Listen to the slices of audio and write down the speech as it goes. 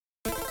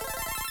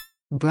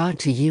Brought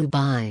to you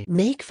by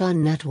Make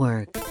Fun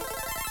Network.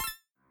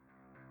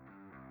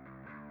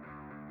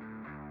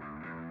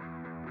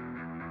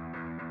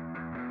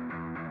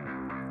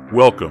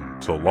 Welcome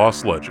to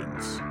Lost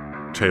Legends,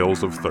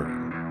 Tales of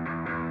Thurn.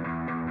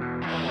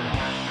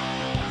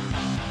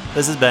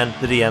 This is Ben,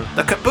 the DM.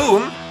 The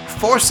kaboom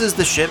forces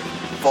the ship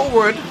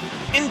forward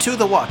into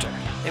the water,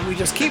 and we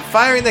just keep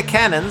firing the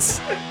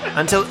cannons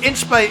until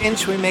inch by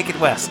inch we make it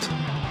west.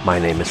 My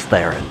name is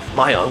Theron.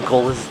 My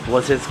uncle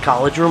was his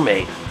college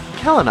roommate.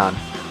 Kalanon,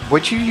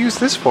 what you use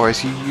this for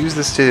is you use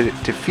this to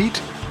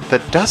defeat the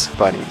Dust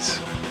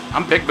Bunnies.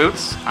 I'm Big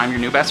Boots. I'm your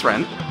new best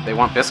friend. They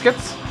want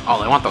biscuits? Oh,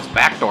 they want those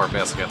backdoor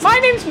biscuits. My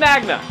name's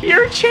Magna.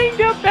 You're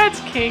chained up, that's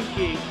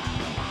kinky.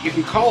 You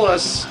can call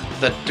us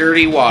the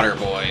Dirty Water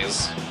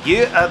Boys.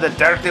 You are the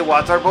Dirty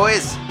Water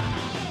Boys?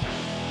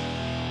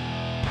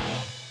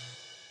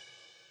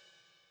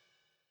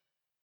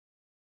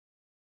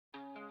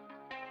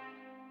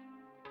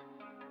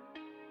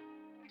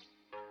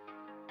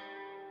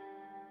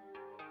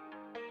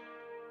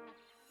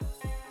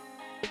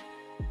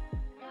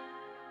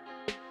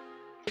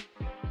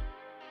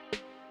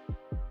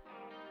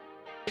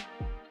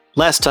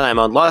 Last time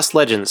on Lost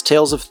Legends,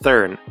 Tales of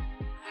Thurn,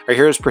 our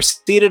heroes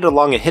proceeded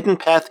along a hidden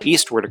path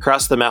eastward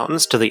across the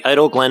mountains to the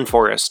Idle Glen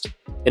Forest.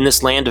 In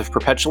this land of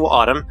perpetual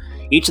autumn,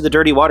 each of the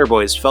Dirty Water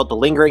Boys felt the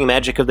lingering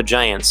magic of the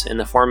giants in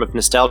the form of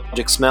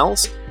nostalgic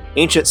smells,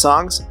 ancient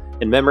songs,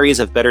 and memories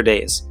of better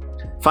days.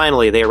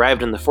 Finally, they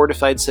arrived in the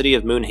fortified city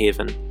of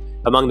Moonhaven.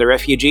 Among the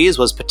refugees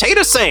was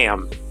Potato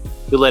Sam,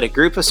 who led a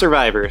group of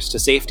survivors to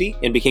safety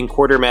and became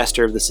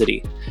quartermaster of the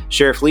city.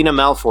 Sheriff Lena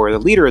Malfour, the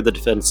leader of the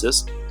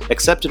defenses,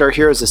 accepted our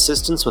hero's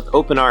assistance with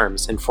open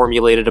arms and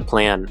formulated a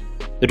plan.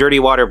 The Dirty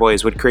Water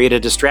Boys would create a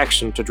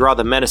distraction to draw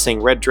the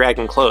menacing Red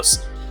Dragon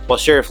close, while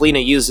Sheriff Lena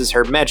uses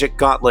her magic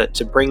gauntlet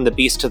to bring the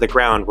beast to the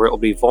ground where it will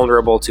be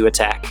vulnerable to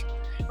attack.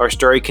 Our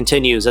story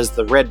continues as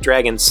the Red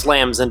Dragon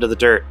slams into the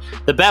dirt.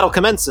 The battle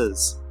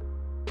commences!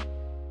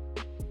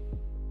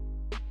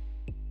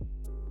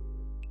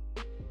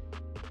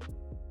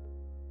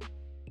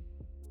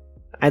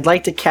 I'd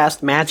like to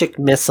cast Magic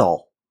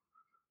Missile.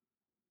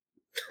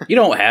 You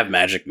don't have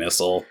Magic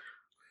Missile.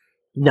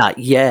 Not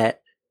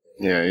yet.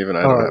 Yeah, even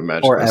I don't have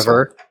magic or missile.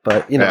 ever,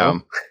 but you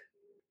know.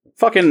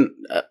 Fucking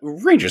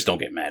Rangers don't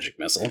get Magic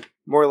Missile.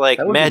 More like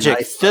That would be Magic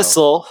nice, though.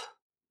 Thistle.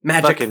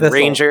 Magic Fucking Thistle.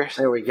 Ranger.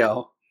 There we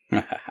go.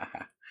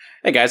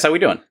 Hey guys, how we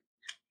doing?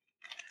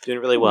 Doing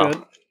really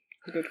well.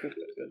 Good.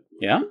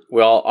 Yeah?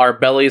 Well, our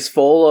bellies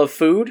full of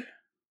food?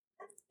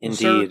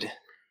 Indeed.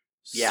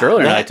 Yeah,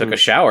 Sterling and I that- took a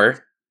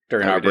shower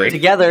during Yeah, our we did. break.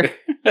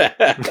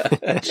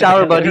 Together.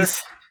 Shower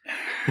buddies.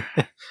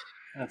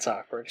 That's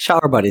awkward.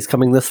 Shower buddies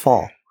coming this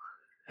fall.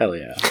 Hell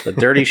yeah. The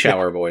Dirty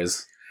Shower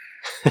Boys.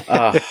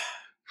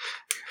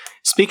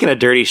 Speaking of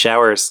dirty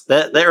showers,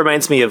 that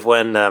reminds me of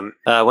when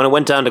I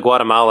went down to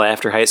Guatemala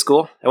after high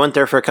school. I went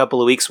there for a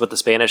couple of weeks with the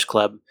Spanish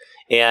club,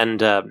 and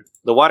the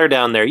water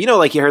down there, you know,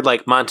 like you heard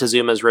like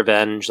Montezuma's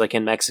Revenge, like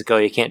in Mexico,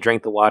 you can't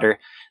drink the water.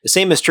 The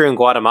same is true in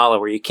Guatemala,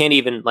 where you can't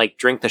even like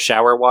drink the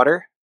shower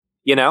water.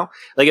 You know,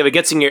 like if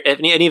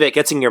any of it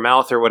gets in your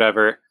mouth or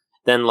whatever,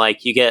 then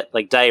like you get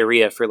like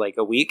diarrhea for like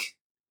a week.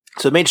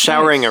 So it made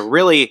showering a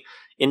really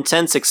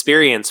intense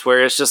experience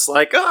where it's just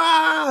like,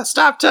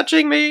 stop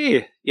touching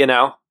me, you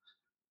know.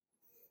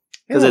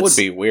 Because it would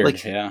be weird,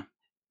 like, yeah.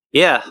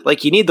 Yeah,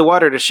 like you need the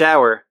water to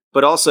shower,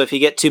 but also if you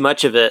get too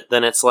much of it,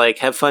 then it's like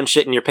have fun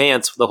shitting your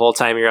pants the whole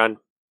time you're on,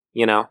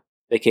 you know,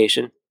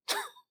 vacation.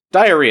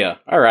 Diarrhea.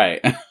 All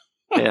right.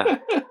 Yeah.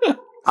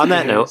 On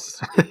that note.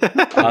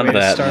 On Way to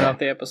that start note. off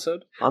the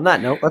episode. On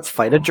that note, let's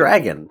fight a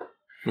dragon.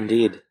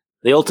 Indeed.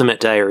 The ultimate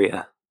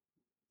diarrhea.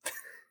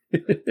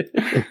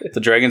 The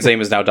dragon's name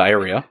is now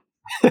Diarrhea.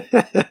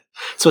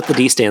 That's what the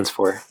D stands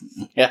for.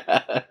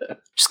 Yeah.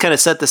 Just kind of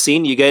set the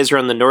scene. You guys are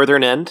on the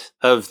northern end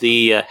of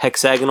the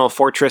hexagonal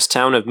fortress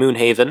town of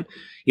Moonhaven.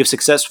 You've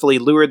successfully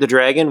lured the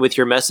dragon with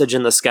your message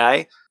in the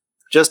sky.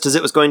 Just as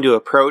it was going to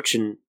approach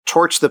and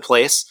torch the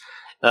place,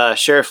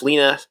 Sheriff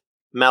Lena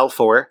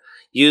Malfour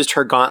used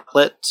her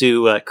gauntlet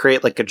to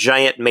create like a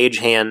giant mage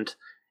hand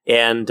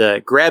and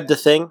grab the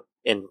thing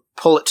and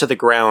pull it to the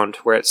ground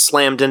where it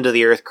slammed into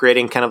the earth,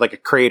 creating kind of like a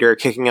crater,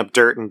 kicking up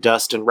dirt and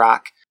dust and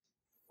rock.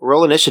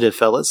 Roll initiative,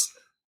 fellas.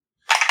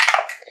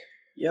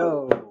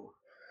 Yo.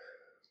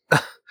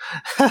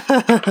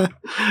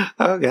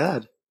 Oh,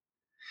 God.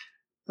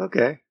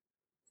 Okay.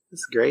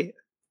 That's great.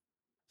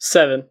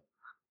 7.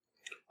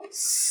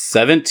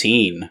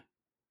 17.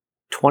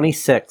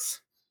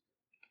 26.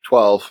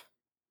 12.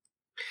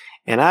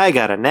 And I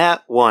got a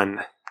nat 1.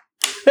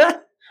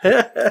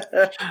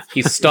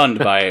 He's stunned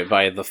by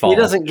the fall. He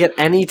doesn't get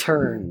any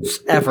turns,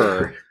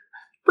 ever.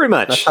 Pretty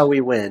much. That's how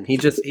we win.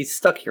 He's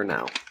stuck here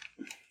now.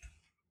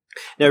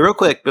 Now, real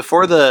quick,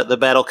 before the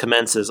battle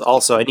commences,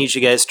 also, I need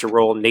you guys to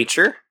roll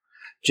nature.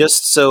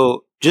 Just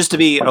to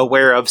be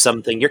aware of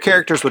something. Your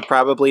characters would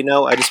probably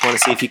know. I just want to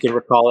see if you can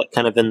recall it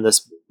kind of in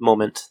this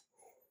moment.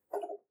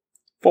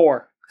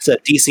 4. It's a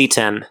DC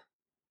 10.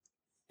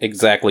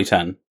 Exactly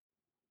 10.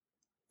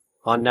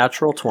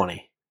 Unnatural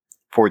 20.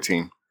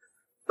 14.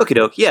 Okie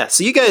doke. Yeah,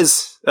 so you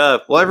guys,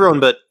 everyone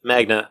but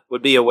Magna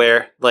would be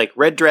aware, like,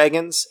 red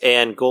dragons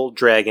and gold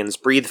dragons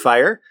breathe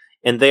fire,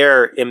 and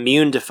they're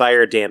immune to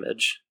fire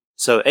damage.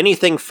 So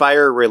anything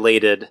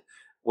fire-related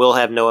will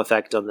have no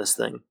effect on this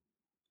thing.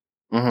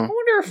 I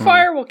wonder if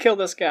fire will kill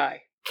this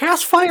guy.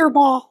 Cast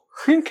fireball.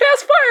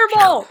 Cast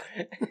fireball!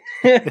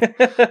 Flaming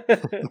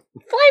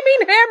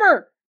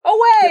hammer!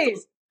 Away!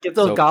 Give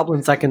those So-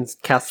 goblins I can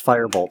cast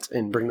firebolt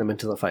and bring them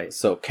into the fight.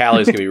 So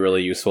Callie's gonna be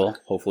really useful.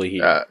 Hopefully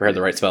he read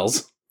the right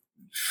spells.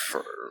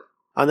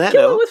 On that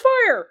Kill it note, with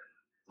fire!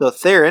 so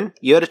Theron,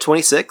 you had a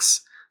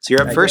 26, so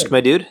you're up I first, did.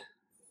 my dude.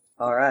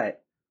 All right.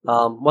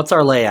 What's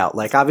our layout?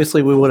 Like,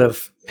 obviously, we would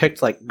have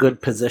picked like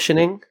good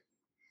positioning.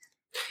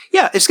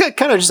 Yeah, it's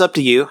kind of just up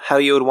to you how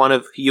you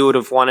would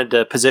have wanted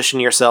to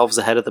position yourselves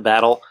ahead of the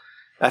battle.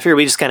 I figure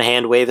we just kind of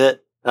hand wave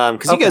it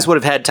because you guys would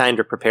have had time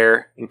to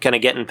prepare and kind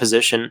of get in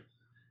position.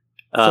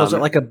 So is it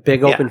like a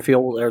big yeah. open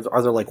field?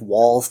 Are there like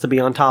walls to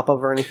be on top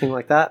of or anything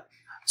like that?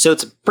 So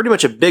it's pretty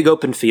much a big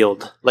open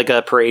field, like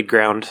a parade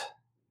ground.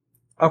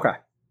 Okay.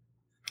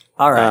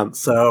 All right.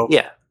 So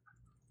Yeah.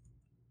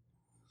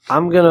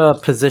 I'm gonna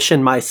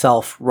position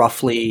myself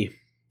roughly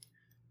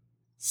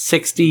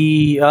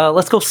 60.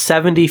 Let's go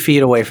 70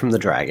 feet away from the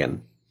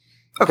dragon.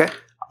 Okay.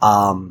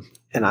 And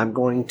I'm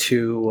going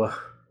to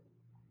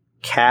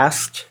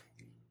cast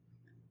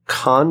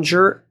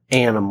Conjure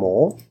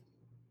Animal.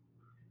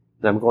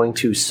 And I'm going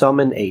to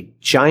summon a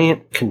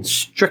giant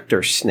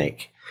constrictor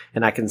snake.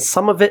 And I can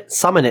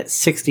summon it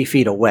 60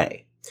 feet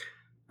away.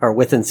 Or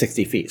within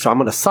 60 feet. So I'm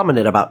going to summon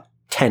it about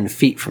 10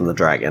 feet from the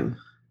dragon.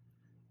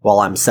 While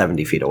I'm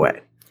 70 feet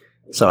away.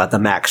 So at the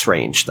max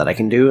range that I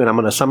can do. And I'm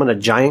going to summon a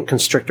giant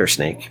constrictor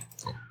snake.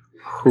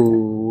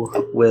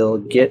 Who will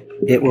get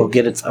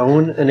its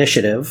own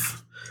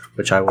initiative.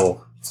 Which I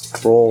will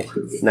roll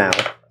now.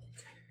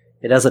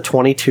 It has a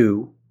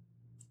 22.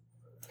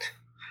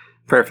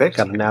 Perfect.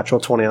 Got a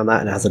natural 20 on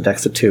that, and it has a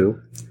dex of 2.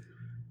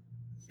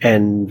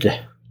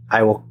 And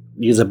I will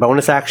use a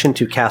bonus action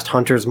to cast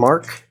Hunter's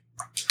Mark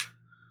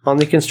on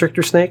the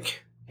Constrictor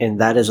Snake.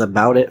 And that is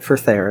about it for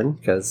Theron,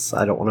 because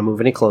I don't want to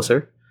move any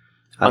closer.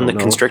 On the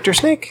constrictor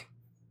snake?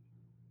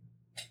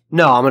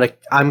 No,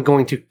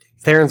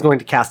 Theron's going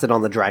to cast it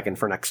on the dragon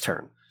for next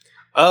turn.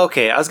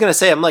 Okay, I was going to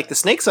say, I'm like, the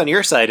snake's on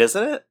your side,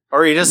 isn't it?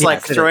 Or are you just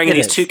Yes, throwing it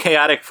these is. two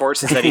chaotic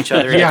forces at each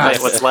other to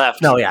fight what's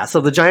left? No, yeah. So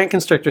the giant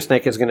constrictor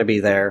snake is going to be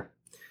there.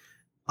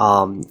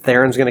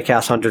 Theron's going to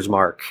cast Hunter's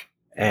Mark,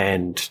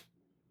 and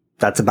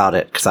that's about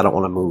it because I don't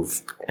want to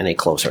move any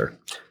closer.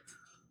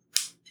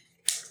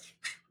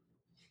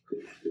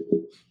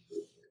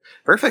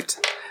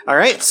 Perfect. All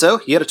right,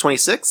 so you had a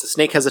 26. The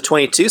snake has a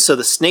 22, so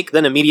the snake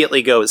then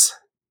immediately goes.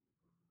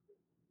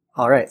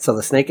 All right. So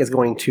the snake is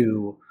going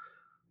to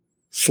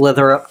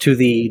slither up to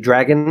the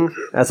dragon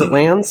as it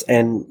lands,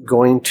 and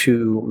going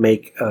to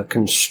make a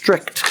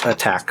constrict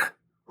attack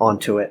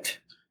onto it.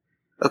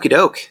 Okie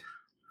doke.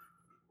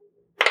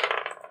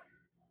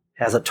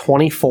 Has a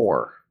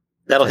 24.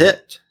 That'll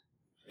hit.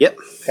 Yep.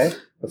 Okay.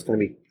 That's going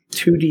to be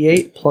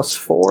 2d8 plus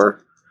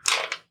 4.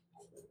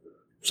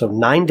 So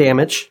 9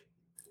 damage.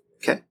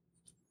 Okay.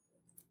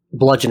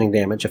 Bludgeoning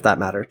damage, if that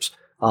matters.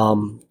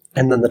 And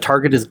then the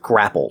target is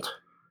grappled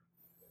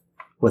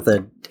with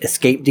an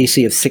escape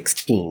DC of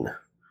 16.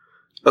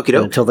 Okie And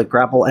doke. until the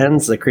grapple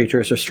ends, the creature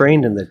is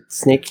restrained and the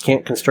snake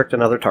can't constrict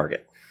another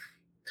target.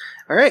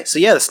 All right, so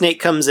yeah, the snake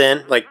comes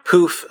in, like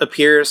poof,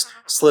 appears,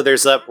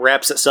 slithers up,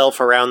 wraps itself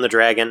around the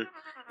dragon,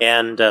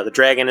 and the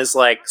dragon is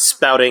like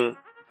spouting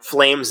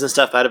flames and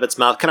stuff out of its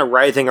mouth, kind of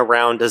writhing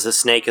around as the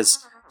snake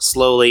is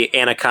slowly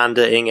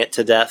anaconda-ing it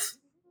to death.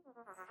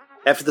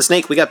 After the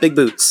snake, we got Big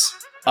Boots.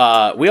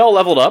 We all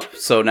leveled up,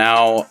 so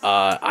now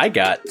I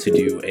got to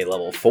do a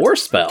level 4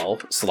 spell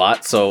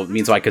slot, so it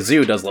means my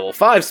Kazoo does level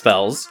 5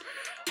 spells.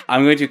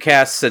 I'm going to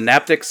cast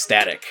Synaptic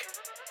Static.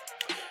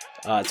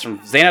 It's from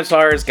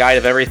Xanatar's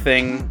Guide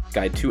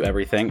to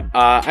Everything.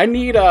 I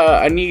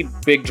need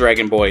Big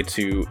Dragon Boy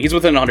to... He's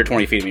within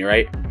 120 feet of me,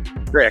 right?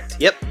 Correct.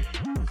 Yep.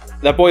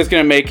 That boy's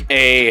going to make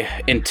a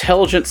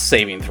intelligence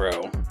saving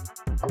throw.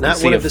 Not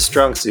DC one of his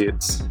strong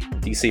suits.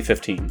 DC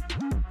 15.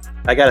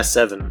 I got a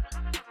 7.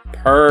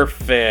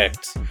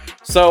 Perfect.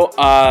 So,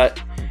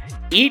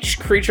 each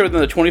creature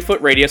within the 20-foot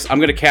radius, I'm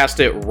going to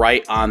cast it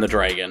right on the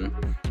dragon.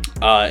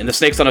 And the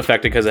snake's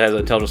unaffected because it has an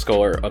intelligence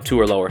score of 2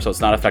 or lower, so it's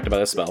not affected by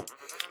this spell.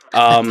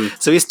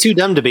 So he's too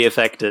dumb to be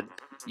affected.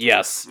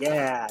 Yes.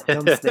 Yeah,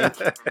 dumb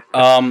snake.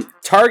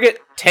 Target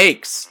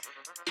takes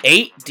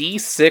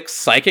 8d6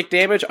 psychic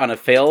damage on a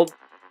failed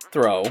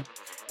throw.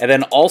 And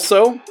then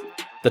also,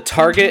 the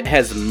target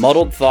has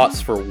muddled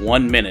thoughts for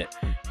 1 minute.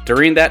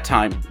 During that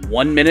time,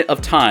 1 minute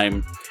of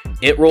time,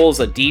 it rolls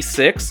a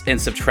d6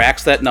 and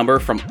subtracts that number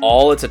from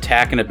all its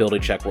attack and ability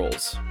check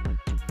rolls,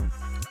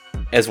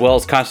 as well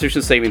as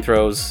Constitution saving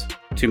throws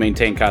to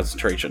maintain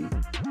concentration.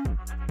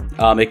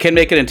 It can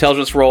make an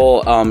intelligence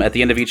roll at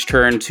the end of each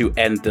turn to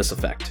end this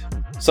effect.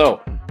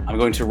 So, I'm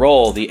going to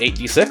roll the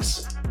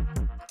 8d6.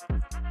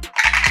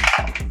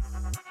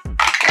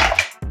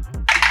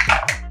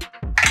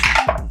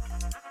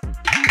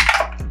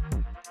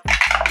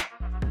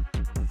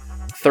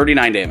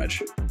 39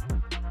 damage.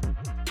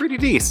 Pretty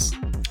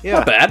decent. Yeah,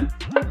 Not bad.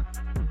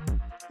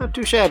 not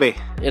too shabby.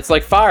 It's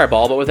like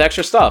Fireball, but with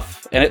extra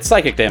stuff, and it's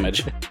psychic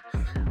damage.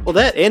 Well,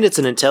 that and it's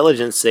an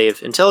intelligence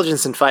save.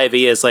 Intelligence in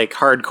 5e is like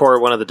hardcore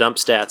one of the dump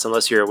stats,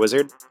 unless you're a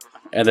wizard.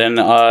 And then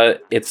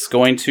it's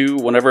going to,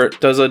 whenever it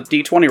does a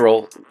d20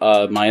 roll,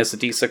 minus a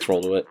d6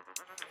 roll to it.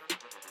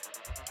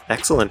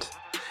 Excellent.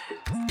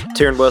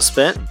 Turn well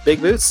spent.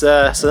 Big boots.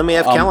 So then we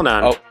have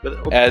Kalanon.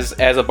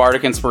 As a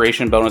bardic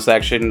inspiration bonus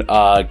action,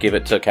 give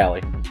it to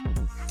Callie.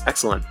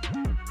 Excellent.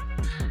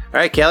 All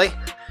right, Callie.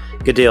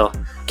 Good deal.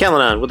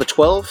 Kalanon, with a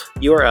 12,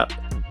 you are up.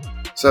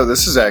 So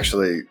this is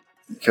actually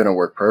going to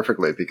work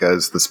perfectly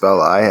because the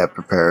spell I have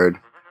prepared,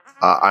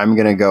 I'm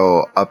going to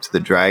go up to the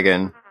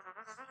dragon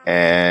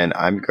and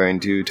I'm going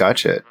to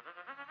touch it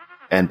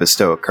and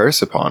bestow a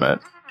curse upon it.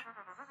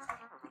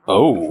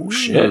 Oh,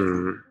 shit.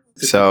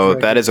 So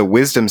that is a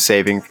wisdom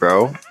saving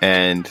throw,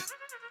 and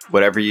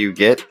whatever you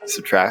get,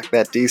 subtract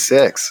that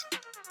d6.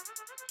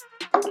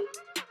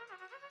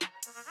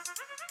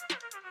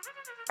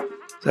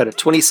 So at a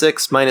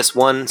 26 minus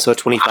 1, so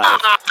 25.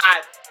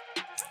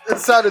 That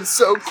sounded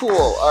so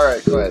cool. All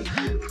right, go ahead.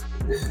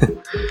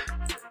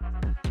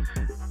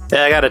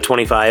 Yeah, I got a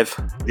 25.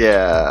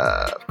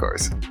 Yeah, of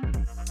course.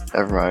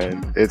 Never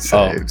mind. It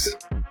saves.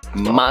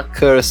 My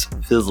curse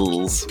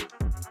fizzles.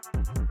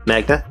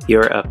 Magna,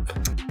 you're up.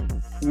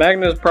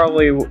 Magnus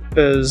probably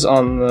is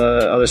on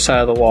the other side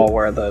of the wall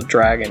where the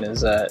dragon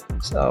is at.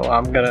 So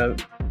I'm going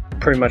to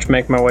pretty much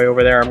make my way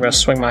over there. I'm going to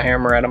swing my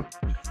hammer at him.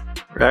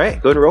 All right,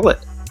 go ahead and roll it.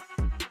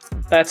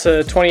 That's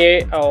a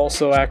 28. I'll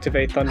also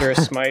activate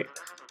Thunderous Smite.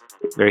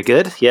 Very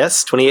good.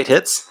 Yes, 28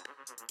 hits.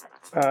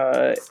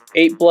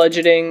 8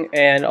 bludgeoning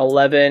and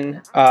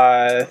 11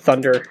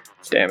 thunder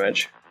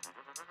damage.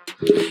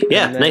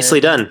 Yeah, And then-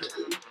 nicely done.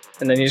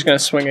 And then he's going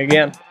to swing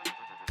again.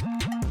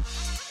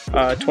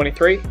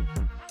 23,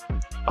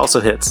 Also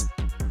hits.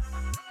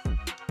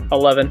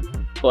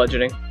 11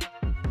 bludgeoning.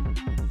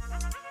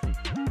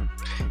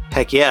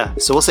 Heck yeah.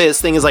 So we'll say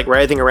this thing is like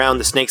writhing around,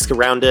 the snakes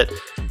around it.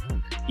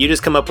 You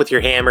just come up with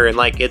your hammer and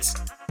like its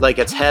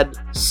head,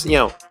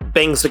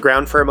 bangs the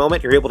ground for a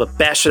moment. You're able to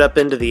bash it up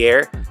into the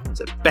air.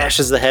 So it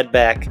bashes the head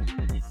back.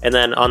 And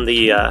then on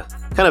the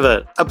kind of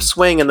a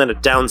upswing and then a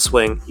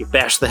downswing, you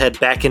bash the head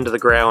back into the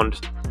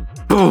ground.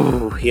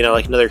 Boom!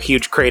 Like another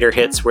huge crater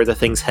hits where the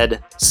thing's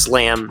head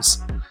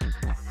slams.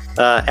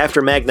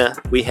 After Magna,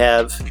 we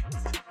have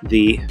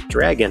the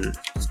dragon.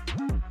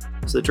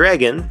 So the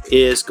dragon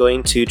is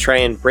going to try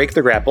and break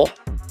the grapple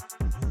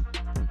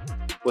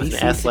with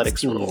an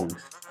athletics roll.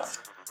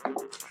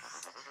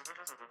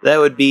 That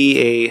would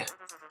be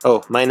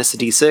minus a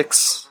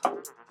d6.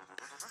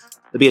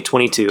 That'd be a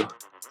 22.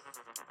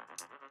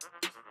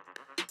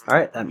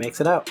 Alright, that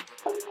makes it out.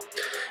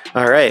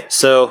 Alright,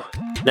 so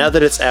now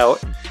that it's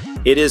out,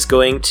 it is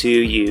going to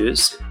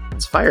use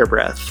its fire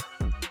breath.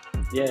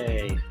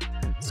 Yay.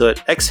 So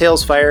it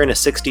exhales fire in a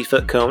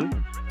 60-foot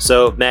cone.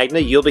 So Magna,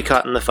 you'll be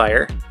caught in the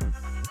fire.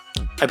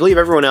 I believe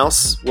everyone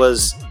else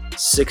was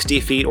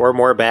 60 feet or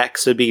more back,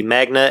 so it'd be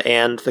Magna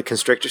and the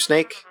constrictor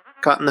snake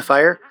caught in the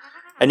fire.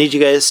 I need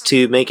you guys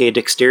to make a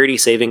dexterity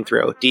saving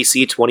throw,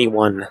 DC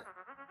 21.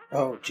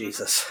 Oh,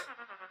 Jesus.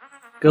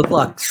 Good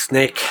luck,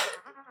 snake.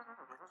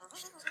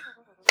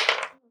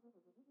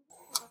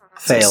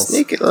 Fails.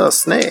 Sneaky little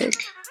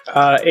snake.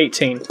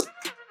 18.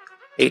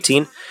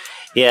 18?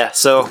 Yeah,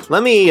 so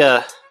let me,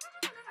 I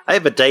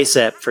have a dice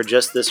app for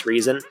just this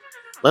reason.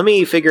 Let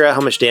me figure out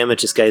how much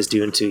damage this guy's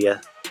doing to you.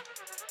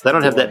 I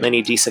don't have that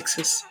many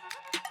d6s.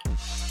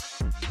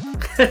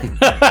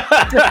 That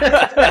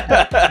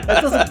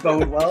doesn't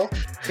bode well.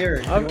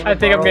 Here, I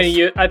think I'm gonna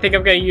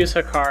use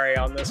Hikari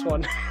on this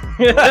one.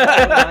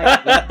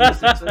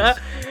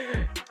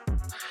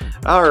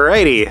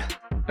 Alrighty.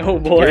 Oh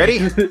boy. You ready?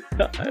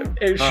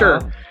 Sure.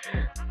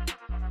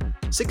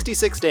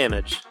 66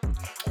 damage.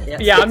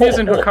 Yeah, I'm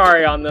using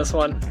Hikari on this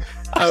one.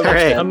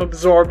 Alright. I'm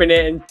absorbing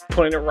it and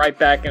putting it right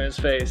back in his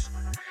face.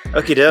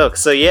 Okie doke.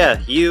 So yeah,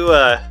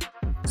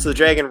 so the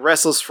dragon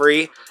wrestles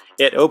free.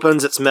 It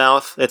opens its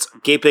mouth, its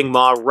gaping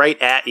maw right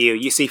at you.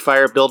 You see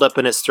fire build up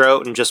in its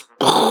throat and just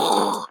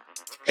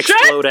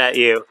explode at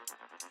you.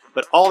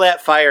 But all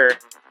that fire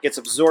gets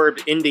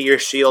absorbed into your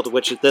shield,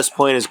 which at this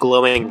point is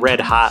glowing red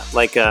hot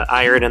like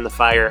iron in the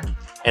fire,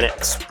 and it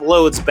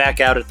explodes back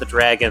out at the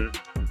dragon.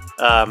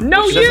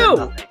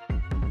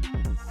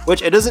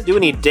 Which it doesn't do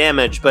any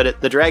damage,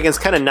 but the dragon's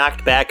kind of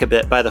knocked back a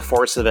bit by the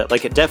force of it.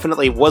 Like it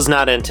definitely was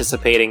not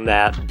anticipating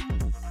that.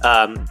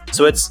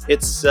 So it's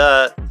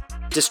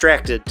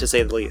distracted, to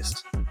say the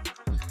least.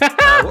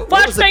 What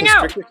was the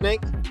constrictor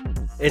snake?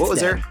 It's what was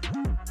dead.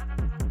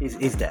 there?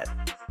 He's dead.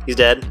 He's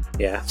dead?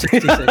 Yeah.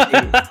 66.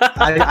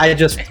 I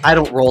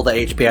don't roll the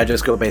HP, I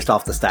just go based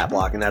off the stat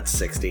block, and that's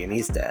 60, and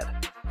he's dead.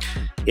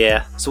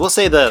 Yeah. So we'll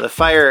say the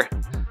fire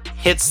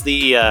hits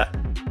the, it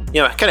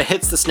kind of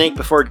hits the snake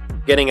before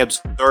getting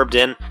absorbed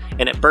in,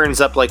 and it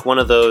burns up like one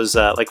of those,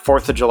 like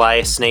 4th of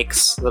July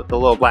snakes, the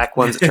little black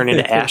ones that turn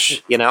into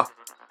ash,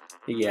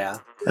 Yeah.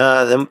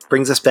 Then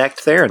brings us back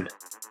to Theron.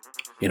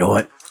 You know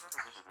what?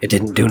 It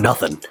didn't do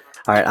nothing.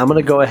 All right, I'm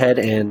going to go ahead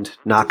and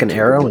knock an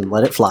arrow and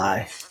let it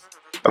fly.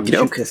 And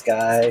Okey-doke. shoot this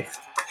guy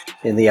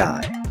in the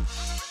eye.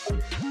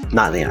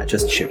 Not in the eye,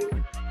 just shoot.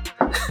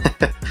 I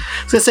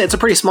was gonna say it's a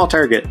pretty small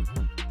target.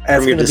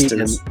 That's your going to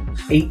distance.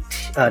 be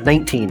an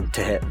 19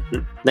 to hit.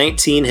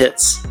 19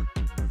 hits.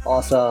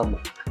 Awesome.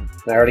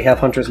 I already have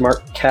Hunter's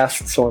Mark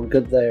cast, so I'm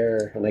good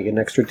there. And I get an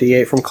extra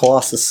D8 from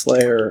Colossus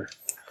Slayer.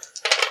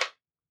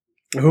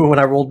 Ooh, and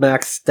I rolled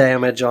max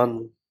damage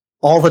on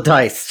all the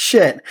dice.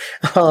 Shit.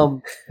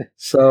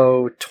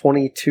 So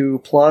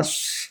 22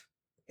 plus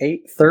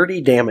 8,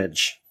 30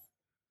 damage.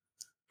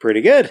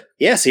 Pretty good.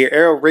 Yeah, so your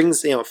arrow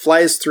rings,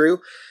 flies through.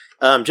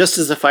 Just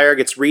as the fire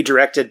gets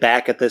redirected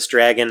back at this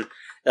dragon,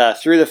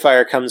 through the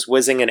fire comes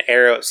whizzing an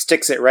arrow,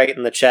 sticks it right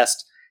in the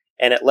chest,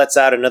 and it lets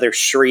out another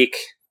shriek,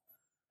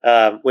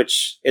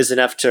 which is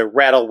enough to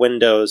rattle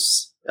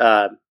windows,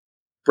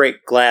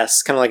 break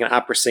glass, kind of like an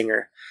opera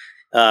singer.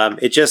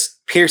 It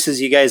just pierces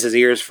you guys'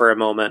 ears for a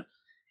moment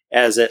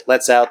as it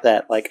lets out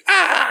that,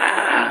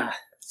 ah!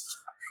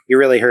 You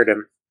really hurt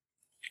him.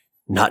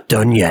 Not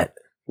done yet.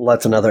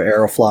 Lets another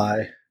arrow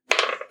fly.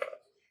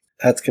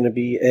 That's going to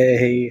be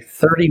a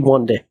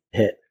 31 to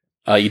hit.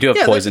 You do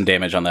have poison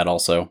damage on that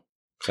also.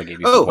 So I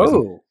gave you some Oh.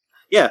 poison.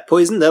 Yeah,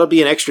 poison, that'll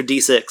be an extra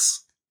D6.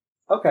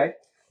 Okay.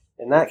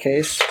 In that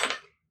case,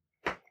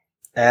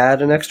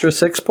 add an extra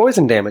 6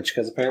 poison damage,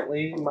 because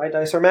apparently my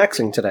dice are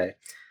maxing today.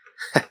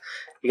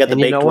 You got the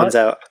And you baked know ones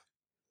out.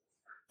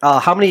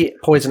 How many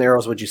poison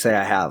arrows would you say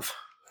I have?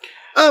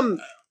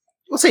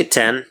 We'll say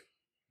 10.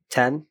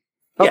 10?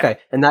 Yeah. Okay.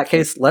 In that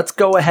case, let's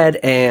go ahead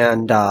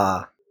and,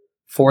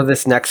 for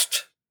this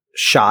next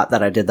shot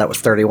that I did that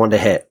was 31 to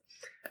hit,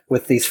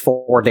 with these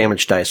 4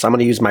 damage dice, I'm going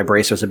to use my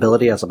Bracer's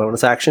ability as a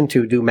bonus action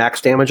to do max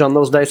damage on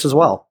those dice as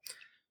well.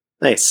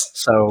 Nice.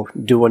 So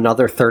do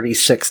another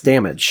 36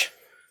 damage,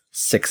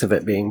 6 of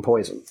it being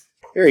poison.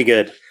 Very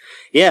good.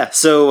 Yeah,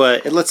 so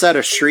it lets out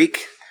a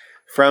shriek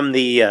from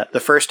the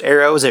first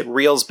arrow as it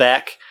reels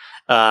back,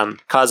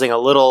 causing a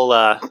little,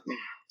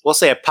 we'll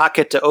say a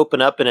pocket to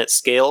open up in its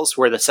scales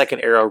where the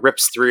second arrow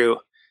rips through.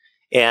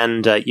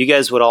 And you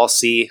guys would all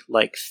see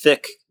like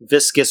thick,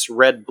 viscous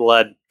red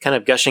blood kind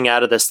of gushing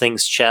out of this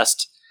thing's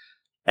chest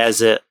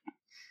as it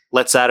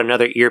lets out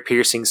another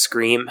ear-piercing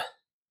scream.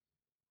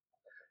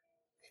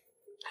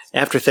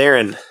 After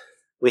Theron,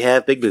 we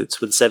have Big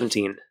Boots with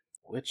 17.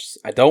 Which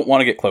I don't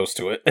want to get close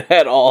to it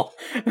at all.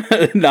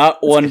 Not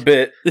one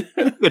bit.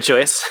 Good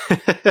choice.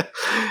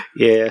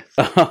 Yeah.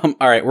 All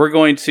right, we're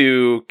going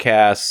to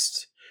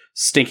cast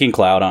Stinking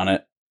Cloud on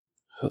it.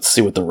 Let's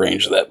see what the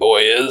range of that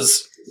boy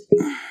is.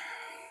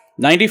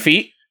 90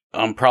 feet.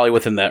 I'm probably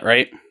within that,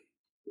 right?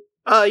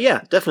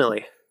 Yeah,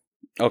 definitely.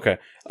 Okay.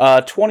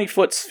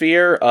 20-foot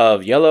sphere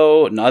of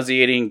yellow,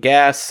 nauseating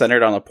gas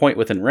centered on a point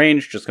within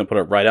range. Just going to put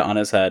it right on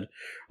his head.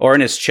 Or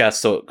in his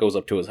chest so it goes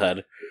up to his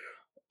head.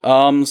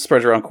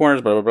 Spreads around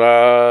corners, blah,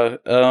 blah,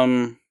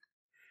 blah.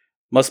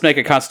 Must make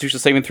a Constitution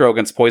saving throw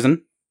against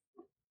poison.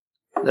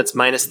 That's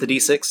minus the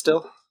D6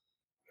 still?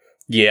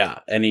 Yeah,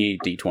 any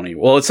D20.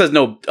 Well, it says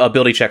no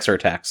ability checks or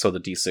attacks, so the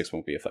D6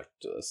 won't be affected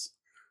to this.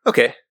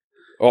 Okay.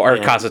 Or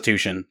Yeah.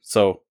 Constitution,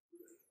 so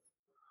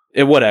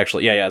it would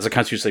actually. Yeah, it's a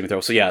Constitution saving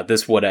throw. So yeah,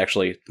 this would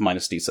actually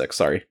minus D6,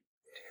 sorry.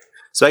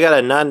 So I got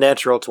a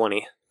non-natural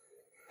 20.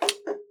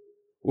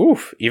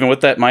 Oof, even with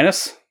that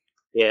minus?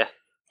 Yeah.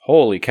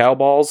 Holy cow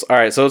balls.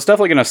 Alright, so it's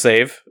definitely going to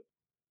save.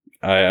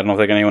 I don't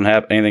think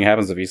anything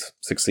happens if he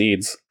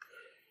succeeds.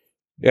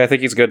 Yeah, I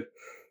think he's good.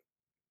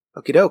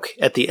 Okie doke.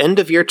 At the end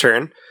of your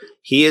turn,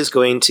 he is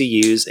going to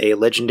use a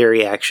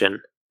legendary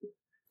action.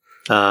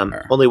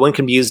 Only one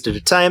can be used at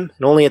a time,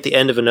 and only at the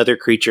end of another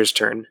creature's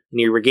turn. And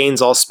he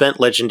regains all spent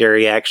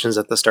legendary actions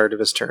at the start of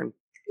his turn.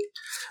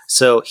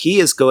 So he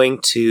is going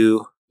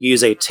to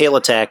use a tail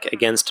attack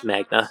against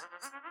Magna.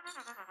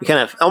 He kind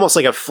of, almost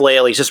like a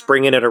flail, he's just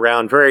bringing it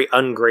around very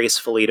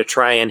ungracefully to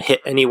try and hit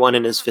anyone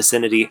in his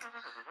vicinity.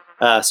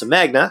 So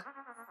Magna,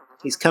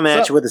 he's coming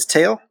at you with his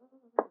tail.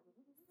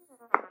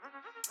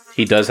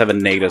 He does have a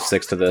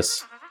 -6 to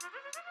this.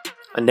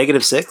 A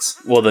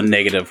 -6? Well, the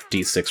negative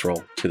D6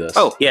 roll to this.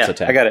 Oh, yeah,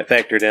 attack. I got it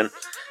factored in.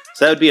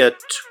 So that would be a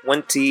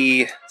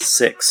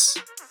 26.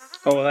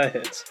 Oh, that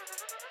hits.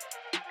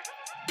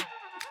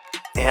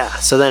 Yeah,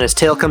 so then his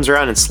tail comes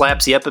around and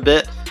slaps you up a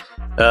bit,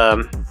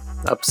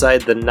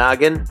 upside the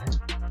noggin.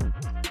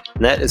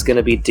 And that is going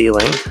to be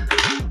dealing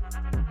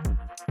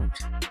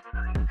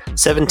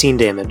 17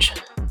 damage.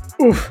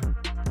 Oof.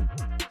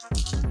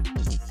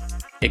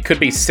 It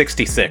could be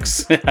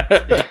 66.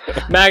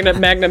 Magna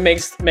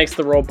makes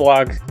the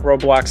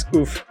Roblox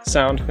oof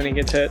sound when he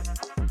gets hit.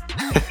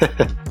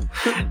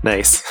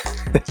 Nice.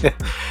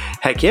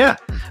 Heck yeah.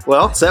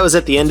 Well, so that was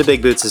at the end of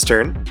Big Boots'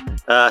 turn.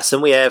 So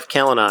we have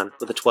Kalanon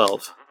with a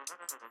 12.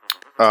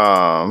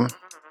 How's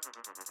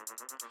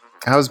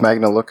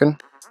Magna looking?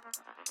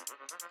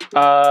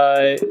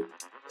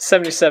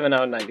 77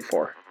 out of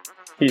 94.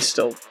 He's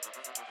a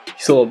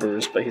little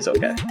bruised, but he's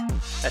okay.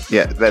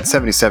 Yeah, that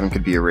 77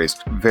 could be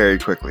erased very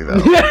quickly,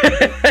 though. Yeah,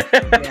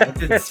 I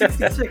did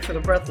 66 in a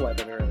breath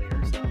weapon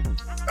earlier, so.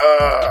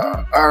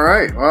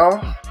 Alright,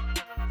 well,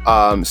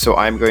 So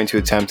I'm going to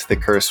attempt the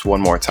curse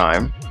one more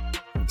time.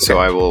 So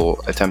I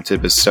will attempt to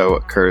bestow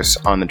a curse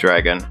on the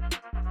dragon.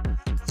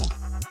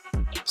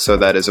 So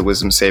that is a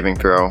wisdom saving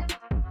throw,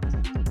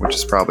 which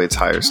is probably its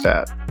higher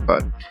stat.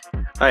 But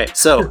Alright,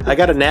 so I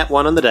got a nat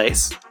 1 on the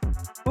dice.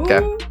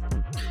 okay.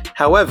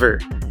 However,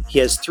 he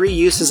has 3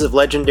 uses of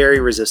legendary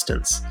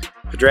resistance.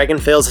 If a dragon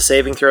fails a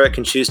saving throw, it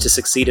can choose to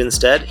succeed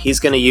instead. He's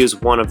going to use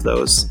one of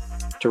those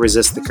to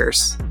resist the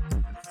curse.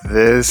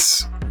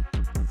 This.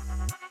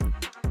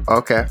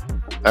 Okay.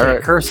 All Can't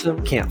right. curse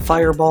him, can't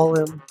fireball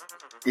him.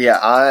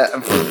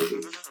 Yeah,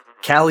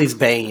 Callie's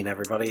Bane,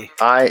 everybody.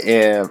 I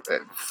am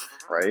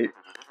right.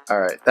 All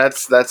right.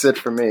 That's it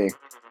for me.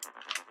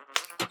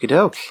 Okie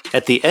doke.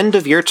 At the end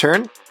of your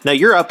turn, now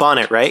you're up on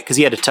it, right? Because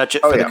you had to touch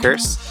it for the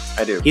curse.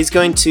 I do. He's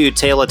going to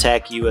tail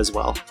attack you as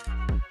well.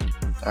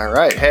 All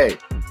right. Hey,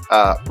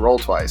 roll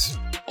twice.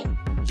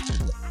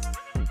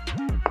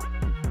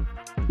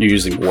 You're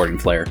using Warding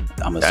Flare,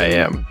 I'm I assuming.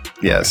 am.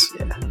 Yes.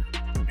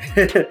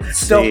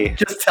 See.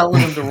 Just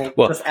telling him to roll.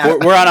 Well, just ask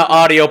we're on an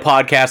audio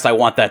podcast. I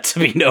want that to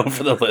be known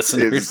for the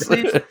listeners.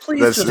 Please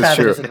This just is have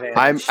true.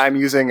 disadvantage. I'm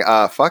using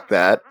fuck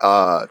that.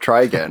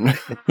 Try again.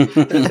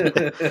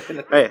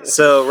 Alright,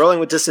 so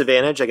rolling with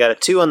disadvantage, I got a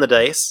 2 on the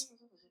dice,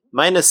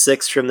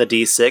 -6 from the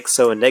d6,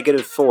 so a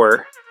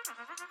 -4.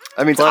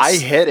 I mean, Plus- I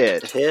hit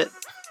it. Hit.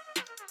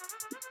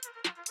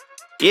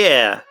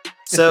 Yeah.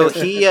 So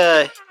he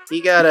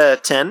got a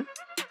 10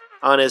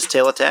 on his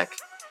tail attack.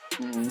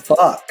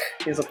 Fuck.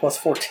 He has a plus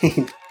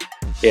 14.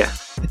 Yeah.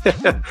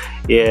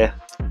 Yeah.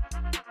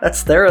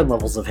 That's their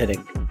levels of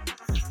hitting.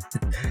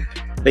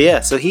 But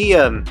yeah, so he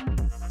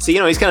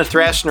he's kind of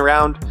thrashing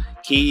around.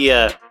 He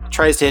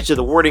tries to hit you.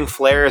 The warding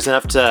flare is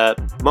enough to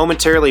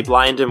momentarily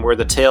blind him, where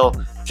the tail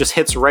just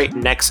hits right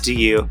next to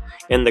you,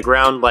 and the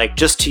ground, like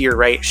just to your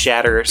right,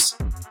 shatters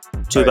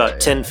to about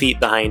 10 feet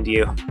behind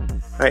you.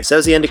 Alright, so that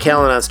was the end of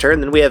Kalinon's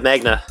turn. Then we have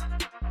Magna.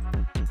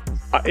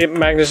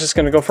 Magnus just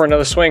gonna go for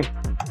another swing.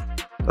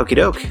 Okie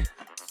doke.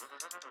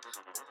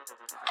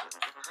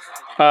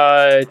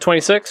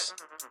 26.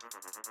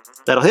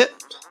 That'll hit.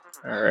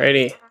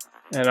 Alrighty.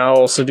 And I'll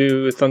also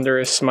do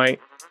Thunderous Smite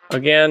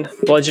again.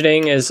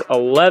 Bludgeoning is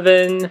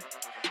 11.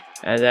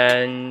 And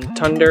then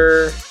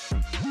Thunder,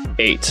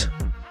 8.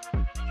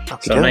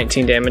 Okie So doke.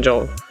 19 damage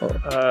all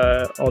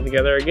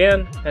together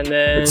again. And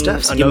then Good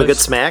stuff. So give him a good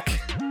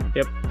smack.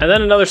 Yep. And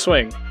then another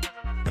swing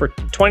for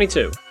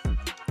 22.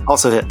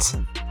 Also hits.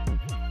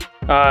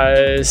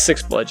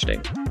 6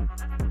 bludgeoning.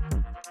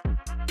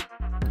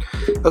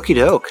 Okie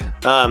doke.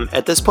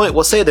 At this point,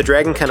 we'll say the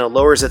dragon kind of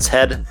lowers its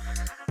head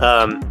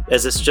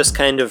as it's just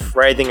kind of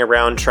writhing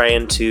around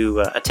trying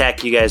to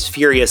attack you guys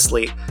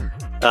furiously.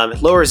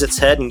 It lowers its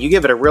head, and you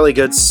give it a really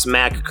good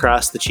smack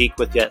across the cheek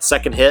with that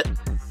second hit,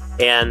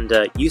 and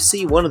you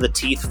see one of the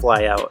teeth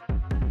fly out.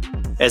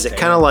 As it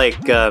kind of like,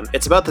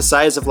 it's about the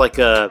size of like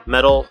a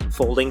metal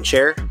folding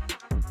chair,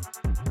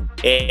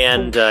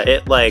 and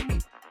it like,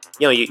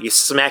 you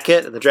smack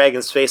it, and the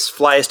dragon's face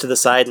flies to the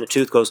side, and the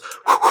tooth goes,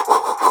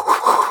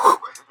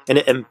 and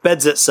it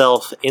embeds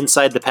itself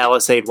inside the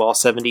palisade wall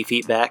 70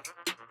 feet back.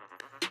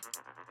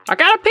 I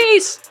got a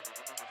piece!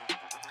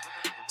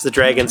 As the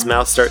dragon's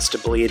mouth starts to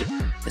bleed,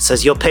 it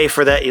says, "You'll pay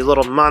for that, you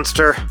little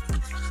monster."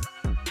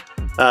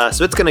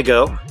 So it's going to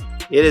go.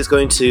 It is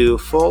going to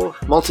full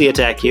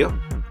multi-attack you.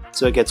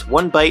 So it gets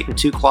 1 bite and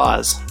 2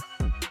 claws.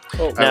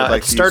 Oh, Now,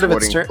 at the start of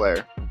its turn...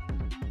 Flare.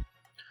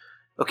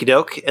 Okie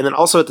doke. And then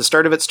also at the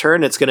start of its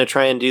turn, it's going to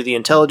try and do the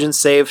intelligence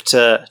save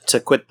to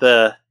quit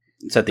the...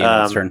 It's at the end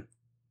of its turn.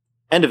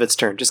 End of its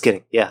turn. Just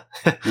kidding. Yeah.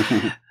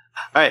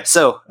 Alright,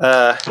 so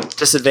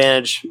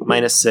disadvantage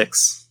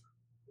 -6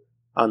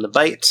 on the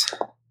bite.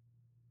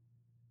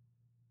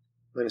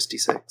 Minus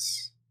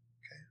d6.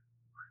 Okay.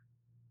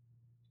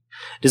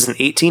 Does an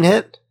 18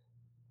 hit?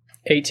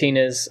 18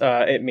 is,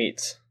 it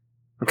meets.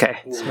 Okay.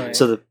 Nice.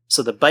 So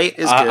the bite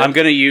is good. I'm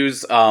gonna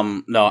use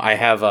no, I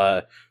have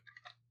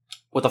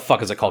what the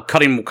fuck is it called?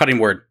 Cutting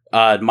word.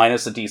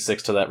 Minus a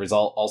d6 to that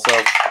result also.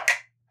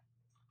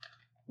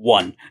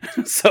 1.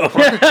 So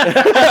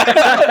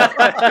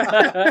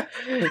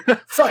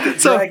Fuck it,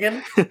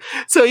 dragon.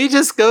 So he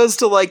just goes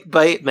to like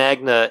bite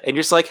Magna, and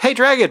you're just like, "Hey,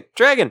 dragon,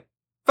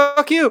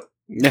 fuck you."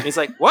 And he's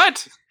like,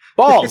 "What?"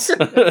 balls.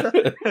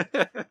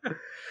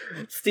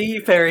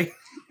 Steve Perry.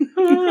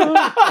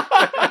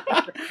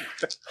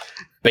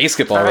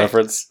 Basketball All right.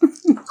 reference.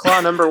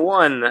 Claw number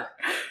 1.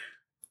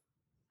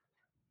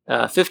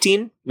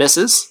 15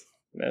 misses.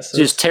 Misses.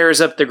 Just tears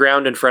up the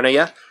ground in front of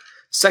you.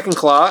 Second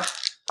claw.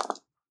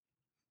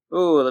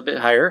 Ooh, a little bit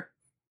higher.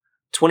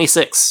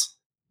 26.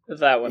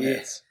 That one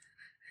hits.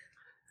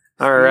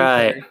 All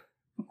right.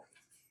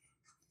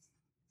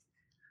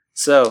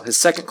 So his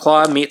second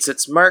claw meets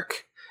its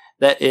mark.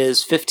 That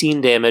is 15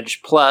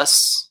 damage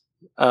plus...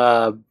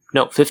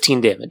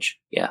 15 damage.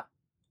 Yeah.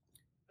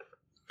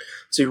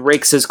 So he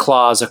rakes his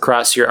claws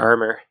across your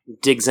armor,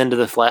 digs into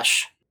the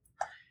flesh.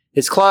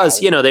 His claws,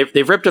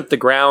 they've ripped up the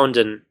ground,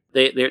 and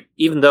they're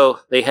even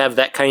though they have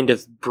that kind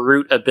of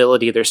brute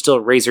ability, they're still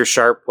razor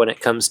sharp when it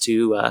comes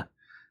to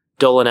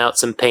doling out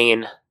some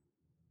pain.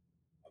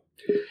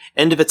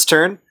 End of its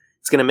turn,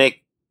 it's going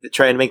to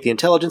try and make the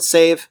intelligence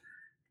save.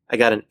 I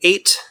got an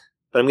 8,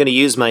 but I'm going to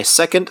use my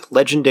second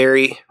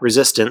legendary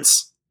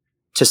resistance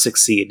to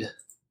succeed.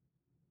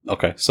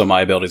 Okay, so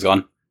my ability's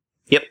gone.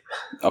 Yep.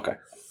 Okay.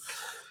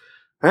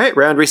 All right,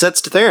 round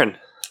resets to Theron.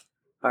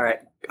 All right.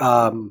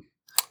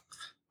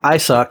 I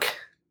suck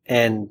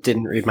and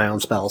didn't read my own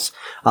spells.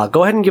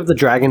 Go ahead and give the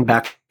dragon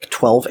back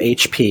 12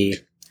 HP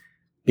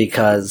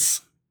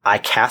because I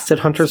casted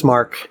Hunter's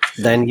Mark,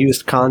 then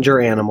used Conjure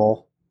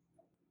Animal.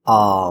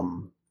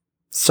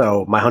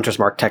 So my Hunter's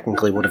Mark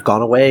technically would have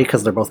gone away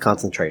because they're both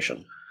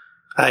concentration.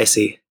 I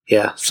see.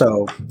 Yeah.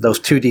 So those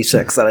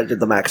 2d6 that I did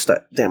the max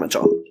damage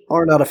on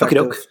are not effective.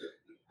 Okey-doke.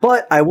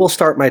 But I will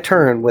start my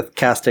turn with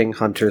casting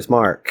Hunter's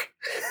Mark.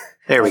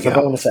 There we As a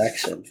go. bonus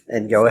action.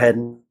 And go ahead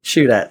and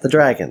shoot at the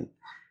dragon.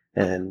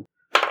 And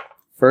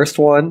first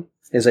one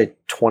is a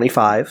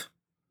 25.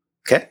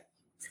 Okay.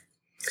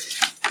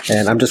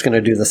 And I'm just going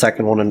to do the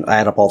second one and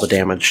add up all the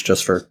damage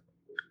just for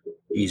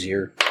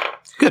easier.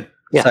 Good.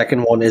 Yeah.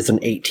 Second one is an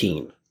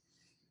 18.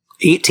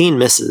 18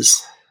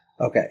 misses.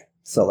 Okay.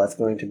 So that's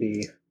going to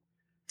be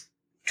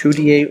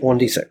 2d8,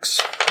 1d6.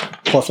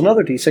 Plus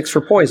another d6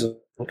 for poison,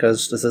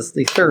 because this is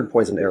the third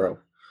poisoned arrow.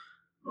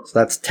 So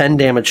that's 10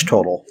 damage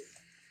total.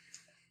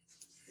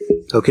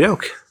 Okie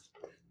doke.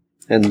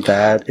 And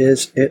that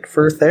is it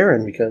for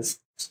Theron, because...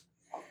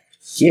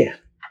 Yeah.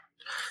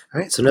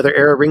 All right, so another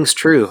arrow rings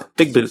true.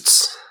 Big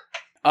boots.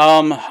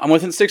 I'm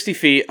within 60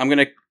 feet. I'm going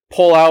to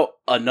pull out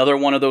another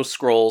one of those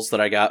scrolls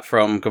that I got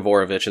from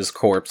Gavorovich's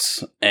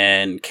corpse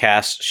and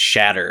cast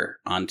Shatter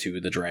onto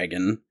the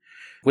dragon.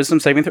 Wisdom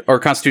saving throw, or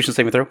Constitution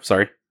saving throw,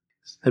 sorry.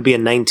 That'd be a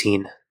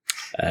 19.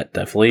 That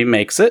definitely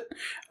makes it.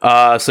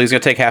 So he's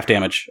going to take half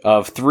damage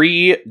of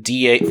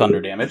 3d8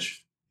 thunder damage.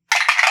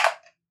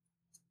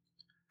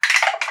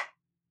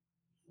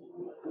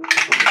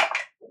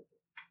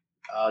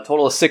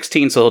 Total of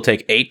 16, so he'll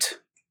take 8.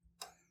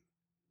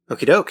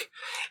 Okie doke.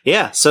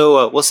 Yeah,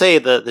 so we'll say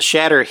the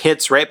shatter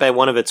hits right by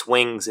one of its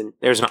wings, and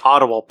there's an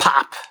audible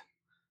pop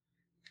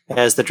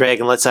as the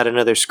dragon lets out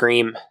another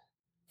scream.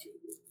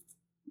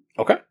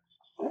 Okay.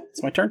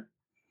 It's my turn.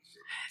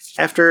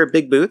 After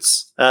Big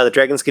Boots, the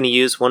dragon's going to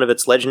use one of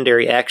its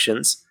legendary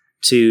actions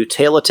to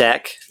tail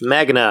attack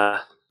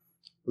Magna.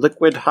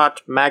 Liquid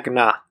Hot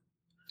Magna.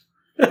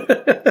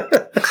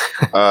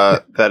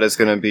 That is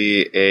going to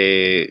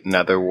be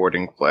another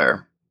warding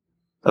flare.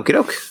 Okie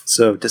doke.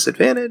 So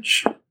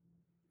disadvantage.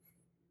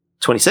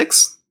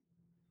 26.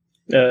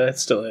 It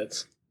still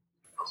hits.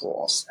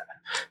 Cool.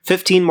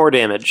 15 more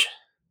damage.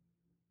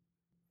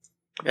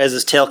 As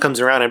his tail comes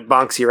around and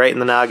bonks you right in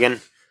the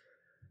noggin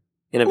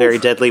in a very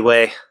deadly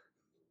way.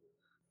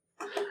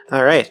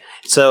 All right.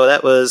 So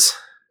that was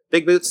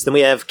Big Boots. Then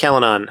we have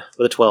Kalanon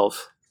with a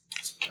 12.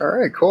 All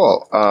right,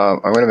 cool.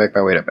 I'm going to make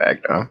my way to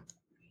Magna.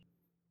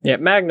 Yeah,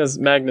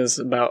 Magna's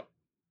about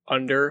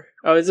under.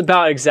 Oh, it's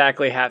about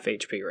exactly half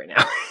HP right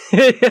now.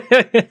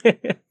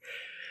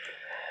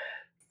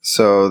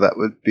 So that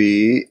would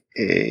be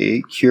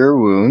a Cure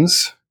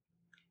Wounds.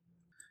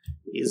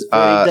 He's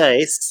very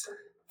dice.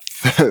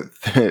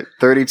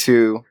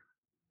 32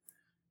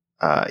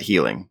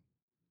 healing.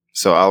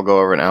 So I'll go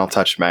over and I'll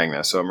touch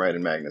Magna, so I'm right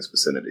in Magna's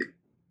vicinity.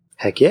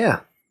 Heck yeah.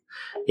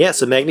 Yeah,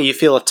 so Magna, you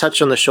feel a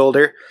touch on the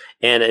shoulder,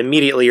 and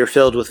immediately you're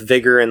filled with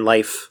vigor and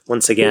life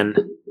once again.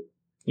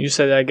 You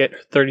said I get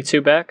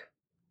 32 back?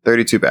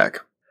 32 back.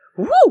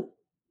 Woo!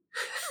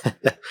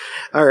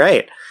 All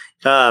right.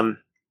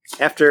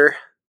 After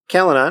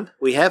Kalanon,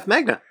 we have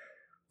Magna.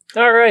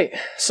 All right.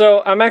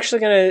 So I'm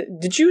actually going to...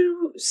 Did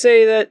you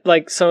say that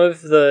like some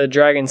of the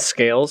dragon's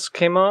scales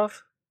came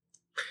off?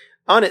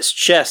 On its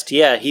chest,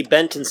 yeah, he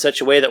bent in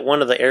such a way that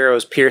one of the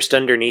arrows pierced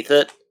underneath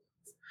it.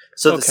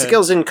 So the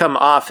scales didn't come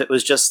off, it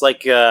was just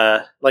like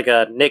a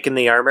nick in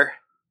the armor.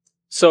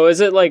 So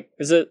is it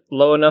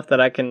low enough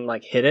that I can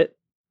like hit it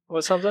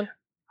with something?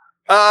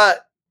 Well,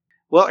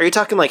 are you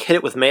talking like hit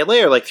it with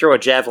melee or like throw a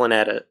javelin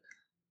at it?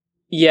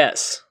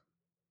 Yes.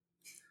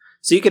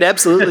 So you could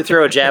absolutely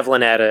throw a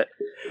javelin at it.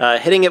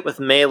 Hitting it with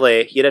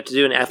melee, you'd have to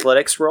do an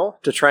athletics roll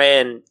to try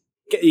and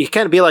you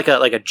kind of be like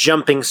a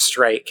jumping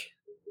strike.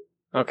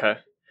 Okay.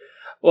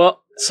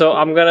 Well, so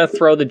I'm gonna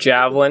throw the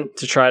javelin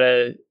to try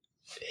to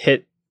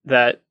hit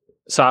that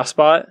soft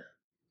spot.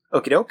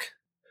 Okie doke.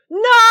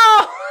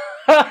 No!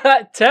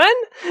 10?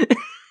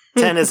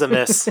 10 is a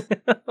miss.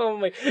 Oh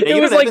my! Now, It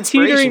you was don't have like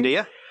inspiration, teetering. do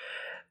you?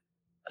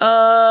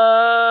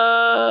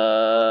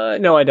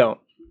 No, I don't.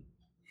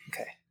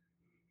 Okay.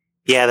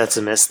 Yeah, that's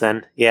a miss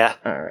then. Yeah.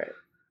 All right.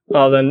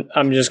 Well, then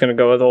I'm just gonna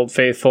go with Old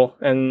Faithful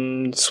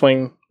and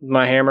swing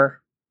my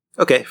hammer.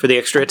 Okay, for the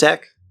extra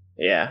attack?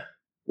 Yeah.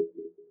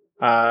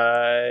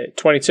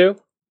 22.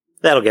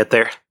 That'll get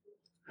there.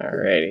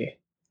 Alrighty.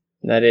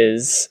 That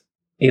is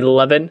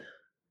 11.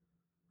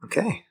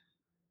 Okay.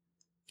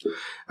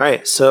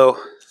 Alright, so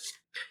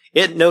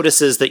it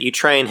notices that you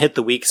try and hit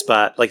the weak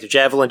spot. Like the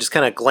javelin just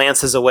kind of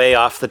glances away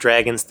off the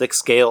dragon's thick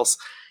scales.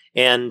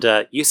 And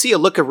you see a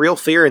look of real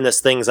fear in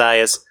this thing's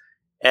eyes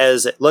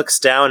as it looks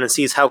down and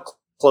sees how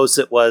close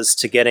it was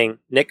to getting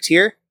nicked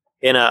here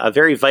in a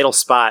very vital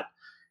spot.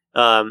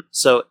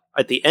 So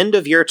at the end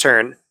of your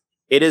turn,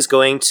 it is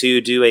going to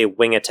do a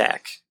wing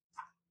attack,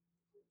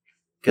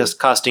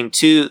 costing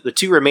the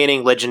two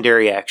remaining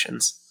legendary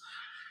actions.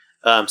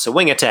 So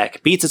wing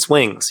attack beats its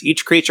wings.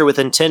 Each creature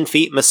within 10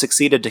 feet must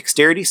succeed a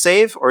dexterity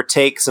save or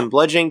take some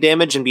bludgeoning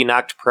damage and be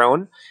knocked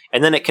prone.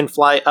 And then it can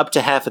fly up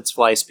to half its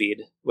fly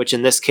speed, which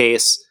in this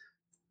case,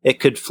 it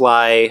could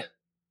fly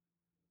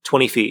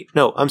 20 feet.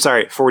 No, I'm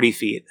sorry, 40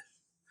 feet.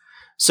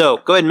 So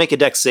go ahead and make a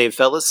dex save,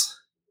 fellas.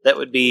 That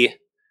would be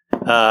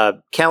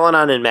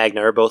Kalanon and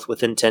Magna are both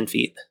within 10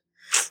 feet.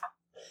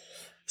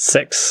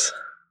 6.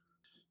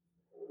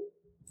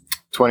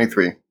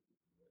 23.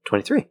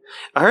 23.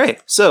 All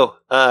right. So,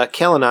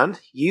 Kalanon,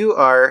 you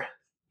are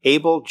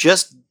able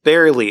just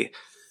barely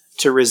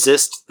to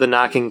resist the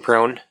knocking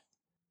prone,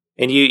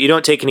 and you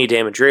don't take any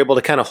damage. You're able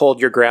to kind of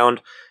hold your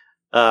ground,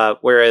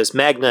 whereas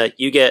Magna,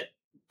 you get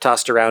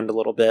tossed around a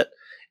little bit.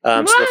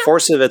 So the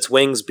force of its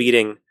wings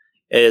beating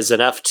is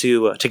enough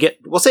to get,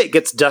 we'll say it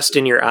gets dust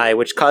in your eye,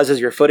 which causes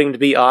your footing to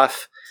be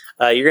off.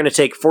 You're going to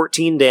take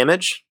 14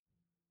 damage,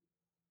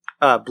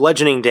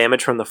 bludgeoning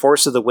damage from the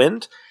force of the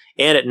wind,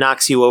 and it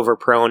knocks you over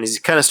prone as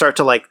you kind of start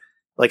to like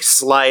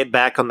slide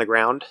back on the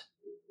ground.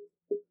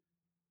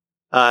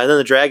 And then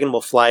the dragon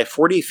will fly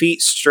 40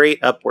 feet straight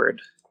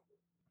upward.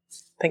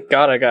 Thank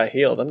God I got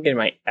healed. I'm getting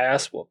my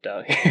ass whooped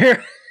out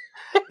here.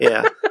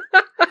 Yeah.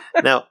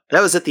 Now,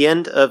 that was at the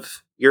end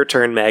of your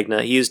turn,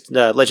 Magna. He used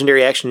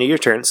legendary action to your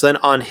turn. So then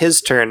on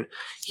his turn,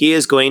 he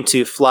is going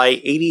to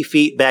fly 80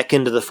 feet back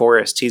into the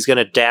forest. He's going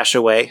to dash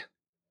away.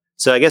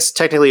 So I guess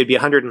technically it would be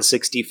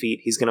 160 feet.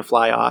 He's going to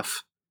fly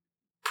off.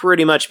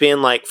 Pretty much being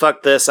like,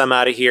 fuck this, I'm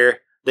out of here.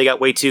 They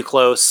got way too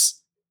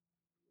close.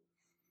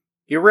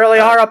 You really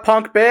are a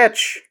punk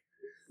bitch.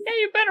 Yeah,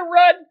 you better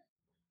run.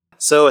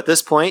 So at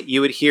this point,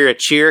 you would hear a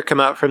cheer come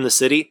out from the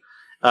city,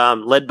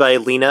 led by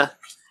Lena,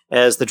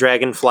 as the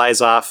dragon flies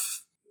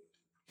off,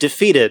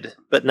 defeated,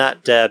 but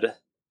not dead.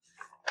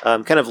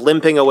 Kind of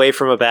limping away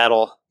from a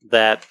battle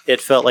that it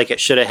felt like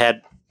it should have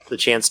had the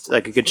chance,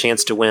 like a good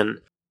chance to win.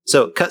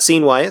 So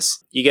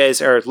cutscene-wise, you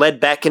guys are led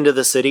back into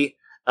the city.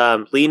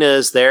 Lena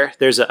is there.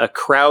 There's a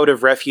crowd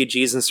of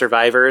refugees and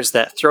survivors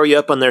that throw you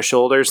up on their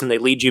shoulders and they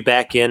lead you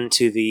back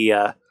into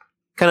the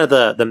kind of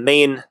the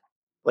main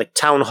like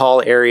town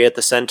hall area at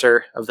the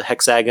center of the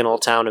hexagonal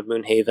town of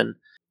Moonhaven.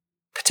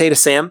 Potato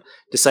Sam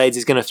decides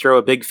he's going to throw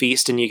a big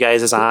feast in you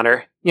guys'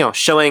 honor,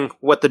 showing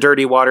what the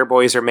Dirty Water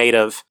Boys are made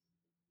of.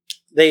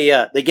 They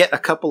get a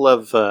couple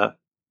of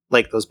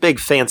like those big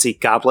fancy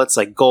goblets,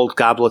 like gold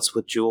goblets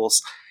with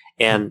jewels,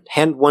 and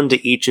hand one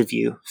to each of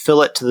you.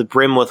 Fill it to the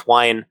brim with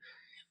wine.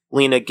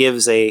 Lena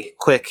gives a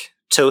quick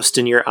toast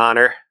in your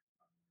honor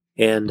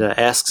and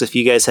asks if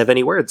you guys have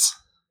any words.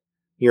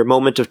 Your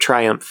moment of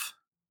triumph.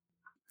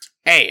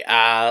 Hey,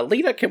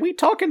 Lena, can we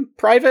talk in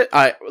private?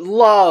 I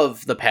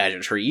love the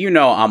pageantry. You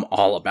know I'm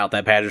all about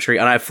that pageantry,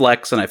 and I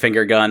flex and I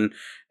finger gun.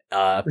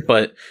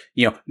 But,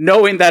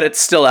 knowing that it's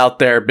still out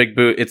there,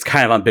 it's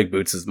kind of on Big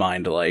Boots'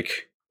 mind,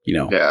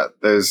 Yeah,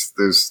 there's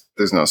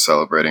no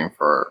celebrating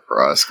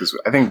for us, because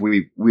I think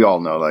we all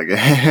know, like,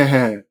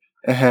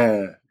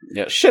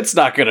 yeah, shit's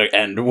not gonna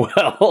end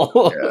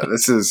well. Yeah,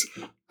 this is,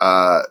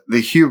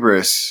 the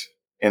hubris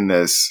in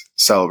this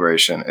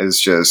celebration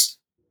is just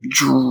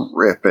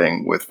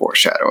dripping with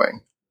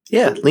foreshadowing.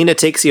 Yeah, Lena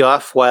takes you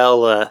off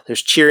while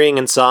there's cheering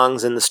and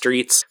songs in the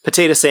streets.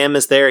 Potato Sam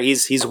is there.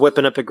 He's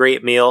whipping up a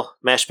great meal,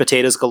 mashed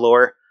potatoes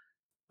galore.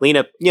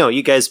 Lena,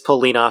 you guys pull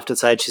Lena off to the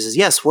side. She says,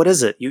 "Yes, what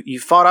is it? You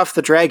fought off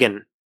the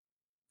dragon.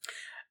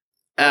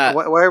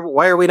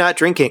 Why are we not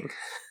drinking?"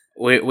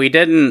 We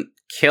didn't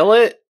kill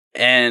it,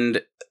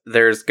 and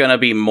there's gonna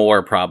be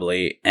more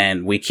probably,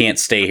 and we can't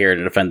stay here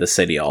to defend the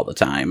city all the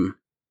time.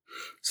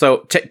 So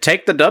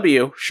take the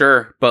W,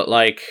 sure, but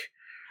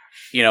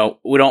we don't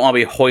want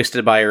to be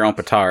hoisted by your own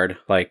petard.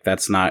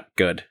 That's not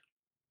good.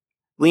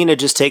 Lena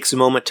just takes a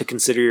moment to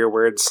consider your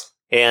words,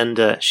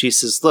 and she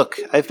says, "Look,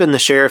 I've been the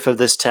sheriff of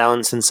this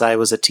town since I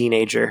was a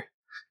teenager.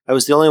 I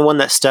was the only one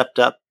that stepped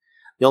up,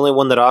 the only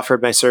one that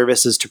offered my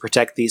services to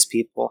protect these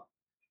people.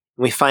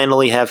 And we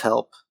finally have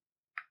help.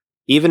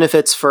 Even if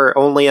it's for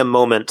only a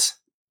moment,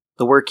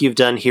 the work you've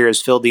done here has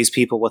filled these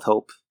people with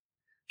hope."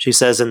 She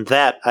says, "And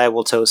that I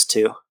will toast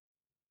to."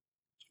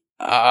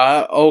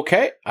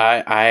 Okay.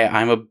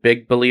 I'm a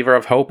big believer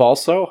of hope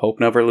also. Hope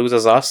never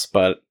loses us,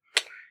 but,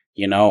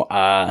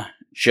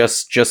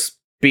 just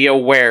be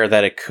aware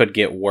that it could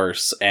get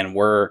worse, and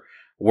we're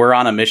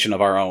on a mission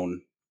of our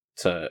own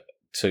to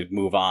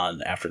move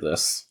on after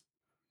this.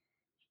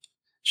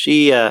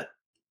 She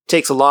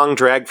takes a long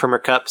drag from her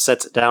cup,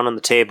 sets it down on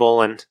the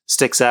table, and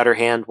sticks out her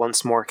hand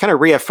once more, kind of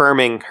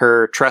reaffirming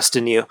her trust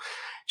in you.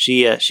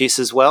 She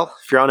says, "Well,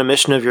 if you're on a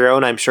mission of your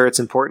own, I'm sure it's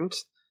important.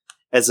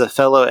 As a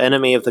fellow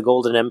enemy of the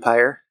Golden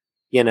Empire,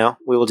 we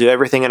will do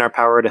everything in our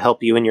power to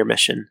help you in your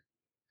mission,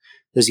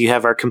 as you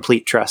have our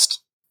complete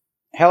trust."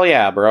 Hell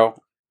yeah,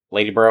 bro.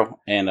 Lady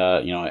bro. And,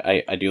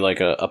 I do like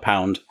a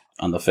pound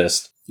on the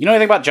fist. You know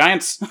anything about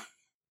giants?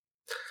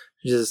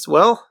 She says,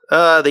 "Well,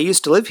 they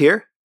used to live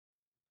here."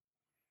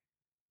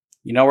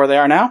 You know where they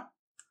are now?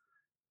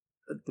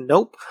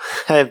 Nope.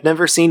 I've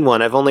never seen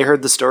one. I've only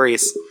heard the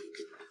stories.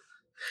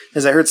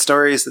 As I heard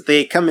stories that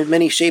they come in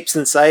many shapes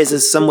and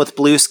sizes, some with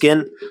blue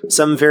skin,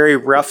 some very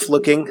rough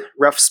looking,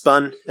 rough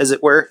spun, as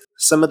it were.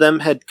 Some of them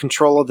had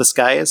control of the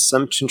skies,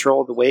 some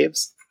control of the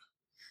waves.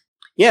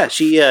 Yeah,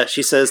 she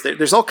says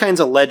there's all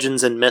kinds of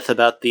legends and myth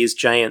about these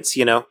giants,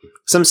 you know.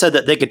 Some said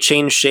that they could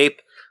change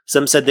shape.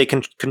 Some said they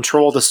can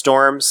control the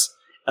storms,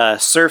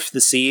 surf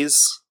the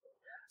seas.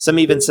 Some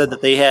even said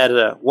that they had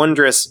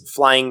wondrous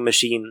flying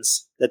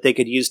machines that they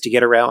could use to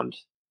get around.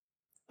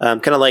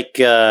 Kind of like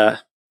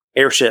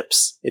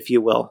airships, if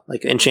you will,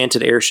 like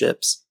enchanted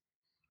airships.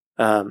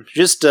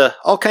 Just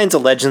all kinds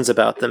of legends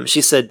about them.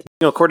 She said,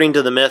 according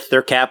to the myth,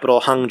 their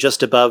capital hung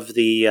just above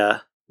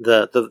the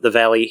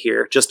valley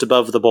here, just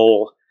above the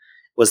bowl,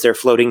 was their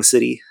floating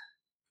city.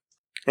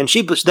 And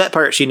that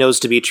part she knows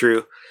to be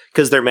true,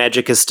 because their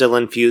magic is still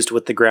infused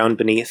with the ground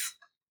beneath.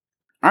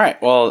 All right,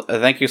 well,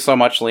 thank you so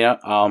much, Leah.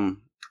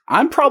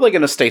 I'm probably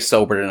going to stay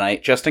sober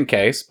tonight, just in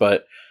case,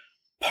 but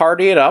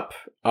party it up,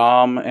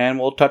 and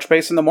we'll touch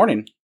base in the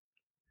morning.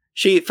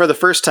 For the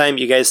first time,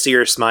 you guys see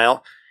her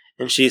smile,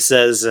 and she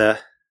says,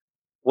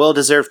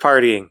 well-deserved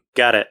partying.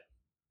 Got it.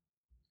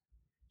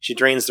 She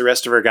drains the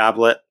rest of her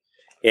goblet,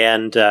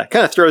 and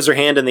kind of throws her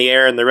hand in the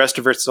air, and the rest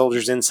of her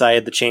soldiers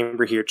inside the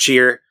chamber here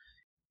cheer.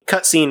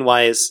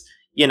 Cutscene-wise,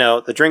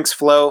 the drinks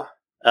flow,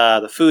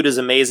 the food is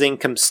amazing,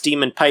 comes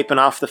steaming, piping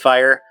off the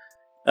fire.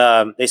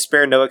 They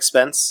spare no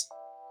expense,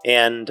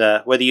 and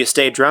whether you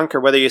stay drunk or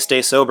whether you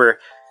stay sober,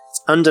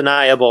 it's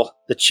undeniable,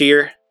 the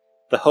cheer,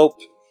 the hope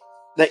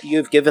that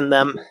you've given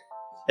them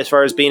as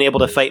far as being able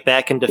to fight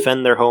back and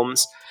defend their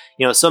homes.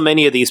 So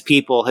many of these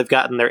people have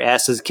gotten their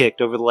asses kicked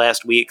over the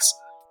last weeks.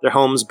 Their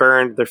homes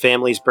burned, their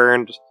families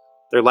burned,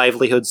 their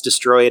livelihoods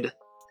destroyed.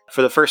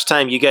 For the first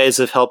time, you guys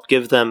have helped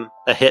give them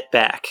a hit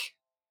back.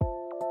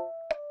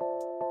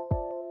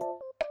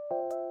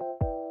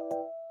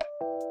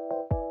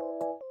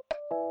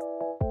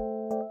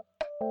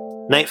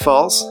 Night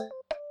falls.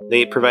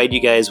 They provide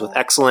you guys with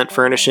excellent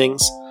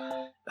furnishings.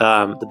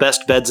 The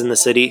best beds in the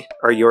city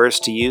are yours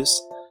to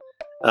use.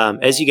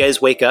 As you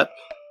guys wake up,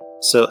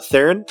 so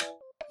Theron,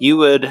 you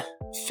would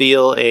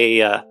feel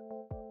a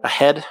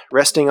head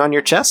resting on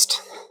your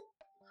chest.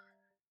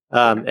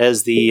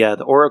 As the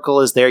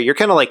Oracle is there, you're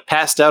kind of like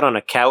passed out on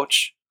a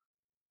couch.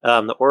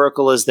 The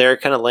Oracle is there,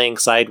 kind of laying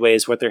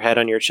sideways with their head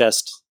on your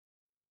chest,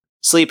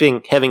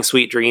 sleeping, having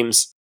sweet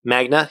dreams.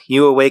 Magna,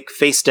 you awake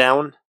face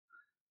down.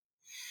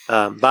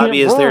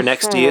 Bobby is there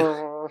next to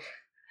you.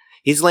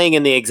 He's laying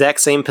in the exact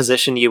same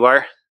position you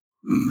are.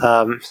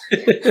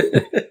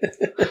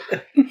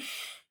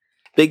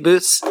 Big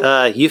Boots,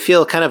 you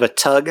feel kind of a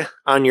tug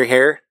on your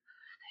hair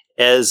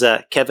as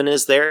Kevin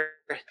is there.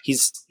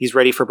 He's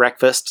ready for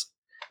breakfast.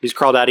 He's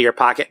crawled out of your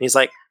pocket and he's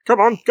like, Come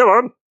on.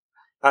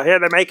 I hear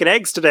they're making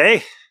eggs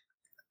today.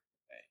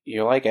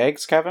 You like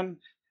eggs, Kevin?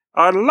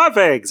 I love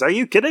eggs. Are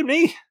you kidding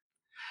me?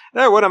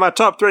 They're one of my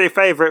top 3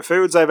 favorite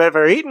foods I've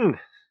ever eaten.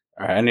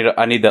 All right,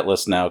 I need that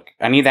list now.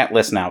 I need that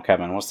list now,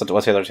 Kevin. What's the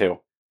other 2?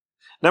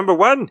 Number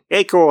 1,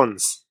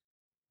 acorns.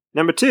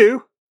 Number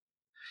 2,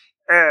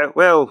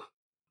 well,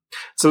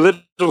 it's a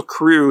little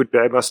crude,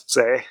 I must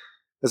say.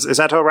 Is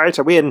that all right?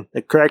 Are we in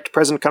the correct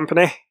present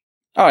company?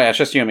 Oh yeah, it's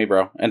just you and me,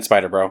 bro, and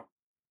Spider, bro.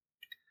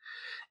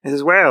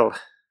 As well.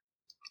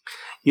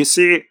 You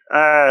see,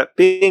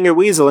 being a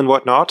weasel and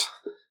whatnot,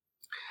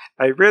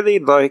 I really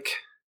like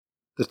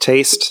the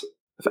taste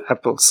of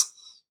apples.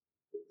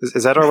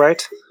 Is that all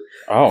right?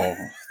 Oh,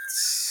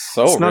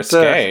 so it's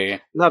risque.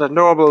 Not a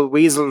normal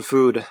weasel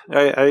food.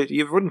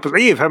 You wouldn't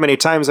believe how many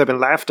times I've been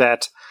laughed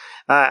at.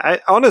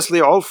 Honestly,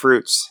 all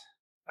fruits.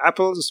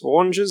 Apples,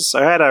 oranges.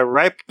 I had a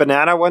ripe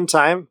banana one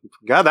time.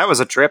 God, that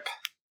was a trip.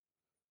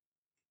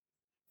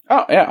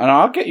 Oh yeah, and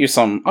I'll get you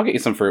some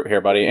fruit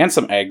here, buddy, and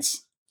some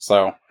eggs.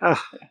 So I'll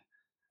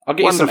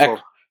get wonderful. you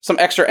some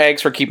extra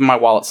eggs for keeping my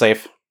wallet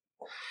safe.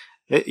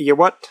 You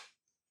what?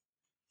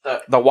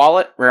 The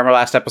wallet. Remember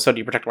last episode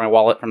you protected my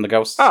wallet from the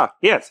ghosts? Ah,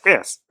 yes,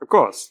 of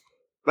course.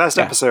 Last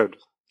episode.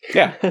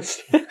 Yeah.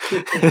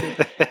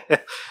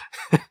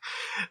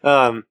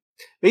 But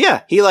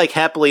yeah, he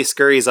happily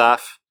scurries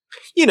off.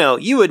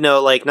 You would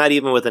know, not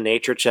even with a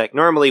nature check.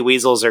 Normally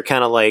weasels are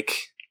kind of like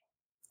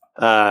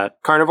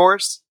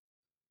carnivores.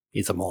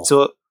 He's a mole.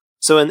 So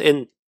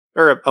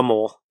or a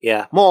mole.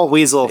 Yeah. Mole,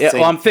 weasel. Yeah,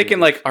 well, I'm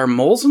thinking, are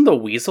moles in the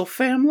weasel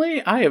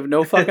family? I have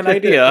no fucking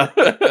idea.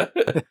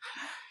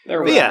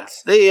 Yeah,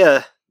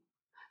 they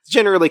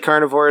generally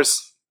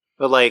carnivores,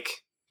 but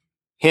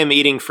him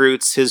eating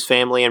fruits, his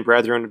family and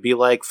brethren would be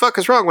like, fuck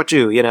is wrong with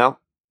you,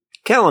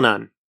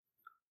 Kalanon.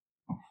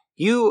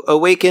 You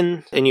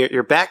awaken and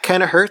your back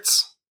kind of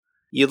hurts.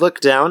 You look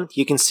down,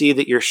 you can see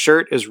that your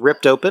shirt is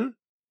ripped open.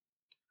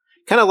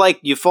 Kind of like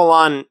you full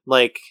on,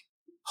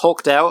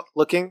 hulked out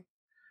looking.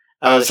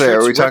 I was saying,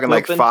 are we talking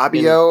like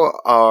Fabio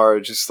or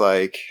just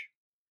like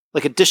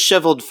a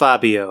disheveled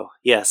Fabio?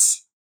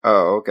 Yes.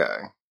 Oh,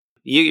 okay.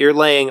 You're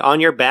laying on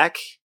your back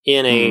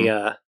in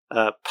a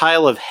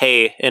pile of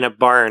hay in a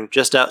barn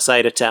just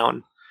outside of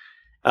town.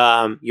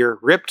 Your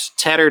ripped,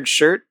 tattered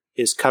shirt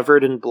is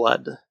covered in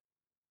blood.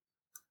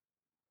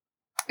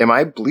 Am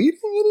I bleeding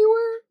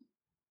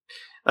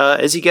anywhere?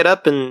 As you get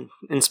up and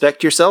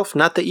inspect yourself,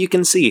 not that you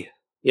can see.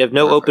 You have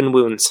no open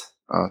wounds.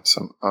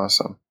 Awesome.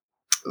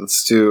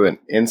 Let's do an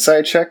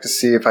insight check to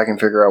see if I can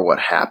figure out what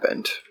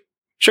happened.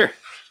 Sure.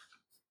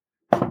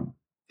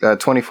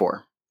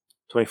 24.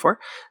 24?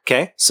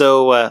 Okay,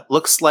 so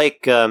looks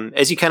like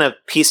as you kind of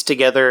piece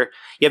together,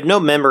 you have no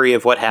memory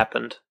of what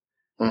happened.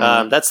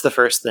 Mhm. That's the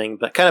first thing,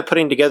 but kind of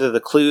putting together the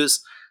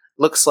clues,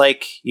 looks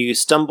like you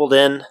stumbled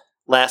in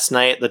last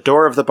night, the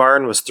door of the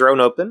barn was thrown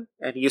open,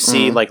 and you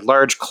see like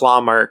large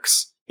claw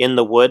marks in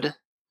the wood.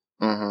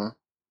 Mm-hmm.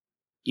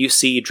 You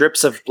see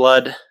drips of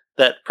blood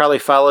that probably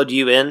followed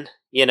you in,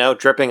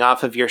 dripping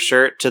off of your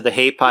shirt to the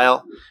hay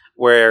pile,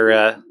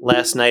 where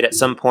last night at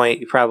some point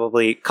you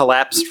probably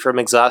collapsed from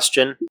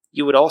exhaustion.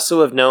 You would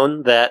also have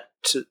known that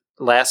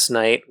last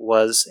night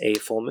was a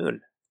full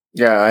moon.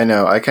 Yeah, I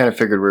know. I kind of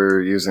figured we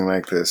were using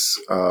like this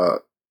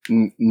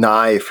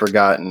nigh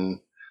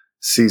forgotten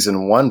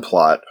season 1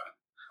 plot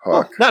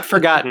Well, hook. not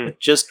forgotten,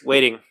 just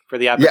waiting for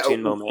the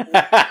opportune moment.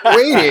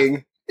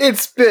 Waiting?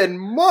 It's been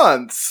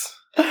months.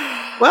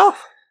 Well,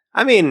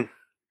 I mean,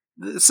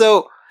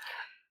 so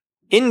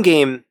in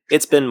game,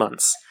 it's been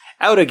months.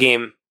 Out of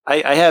game,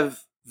 I have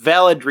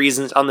valid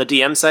reasons on the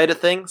DM side of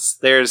things.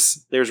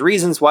 There's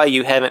reasons why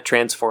you haven't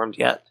transformed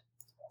yet.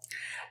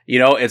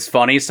 It's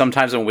funny.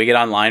 Sometimes when we get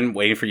online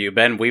waiting for you,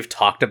 Ben, we've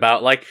talked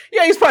about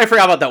he's probably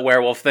forgot about that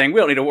werewolf thing. We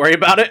don't need to worry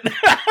about it.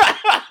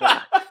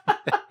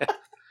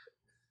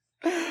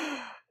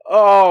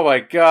 Oh my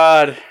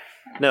god.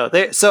 No,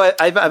 so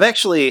I've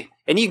actually,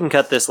 and you can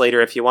cut this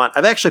later if you want,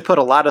 I've actually put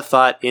a lot of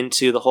thought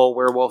into the whole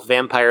werewolf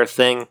vampire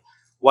thing,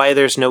 why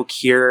there's no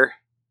cure,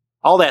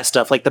 all that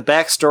stuff, like the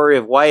backstory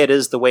of why it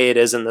is the way it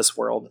is in this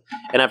world.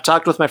 And I've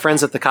talked with my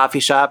friends at the coffee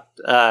shop,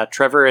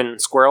 Trevor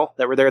and Squirrel,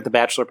 that were there at the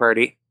bachelor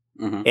party,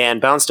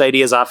 and bounced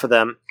ideas off of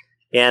them.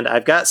 And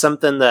I've got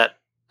something that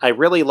I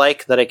really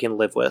like that I can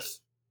live with.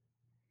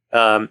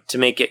 To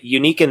make it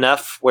unique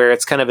enough where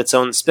it's kind of its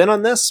own spin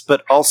on this,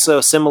 but also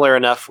similar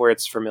enough where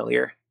it's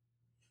familiar.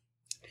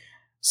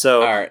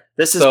 So right.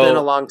 This has been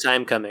a long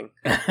time coming.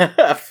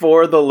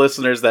 For the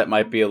listeners that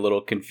might be a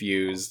little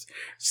confused,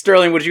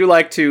 Sterling, would you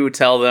like to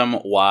tell them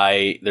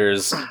why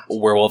there's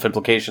werewolf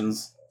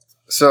implications?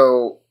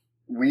 So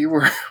we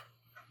were...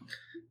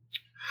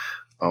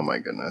 Oh my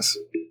goodness.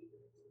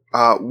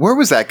 Where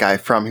was that guy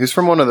from? He was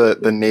from one of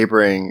the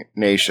neighboring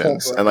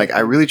nations. And I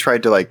really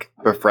tried to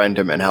befriend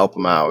him and help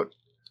him out.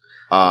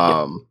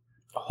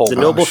 The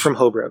noble from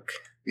Holbrook.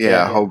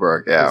 Yeah,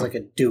 Holbrook, yeah. He was like a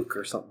duke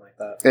or something like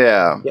that.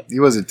 Yeah, He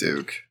was a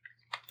duke.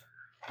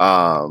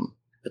 A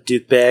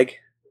duke bag.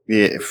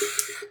 Yeah.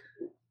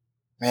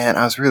 Man,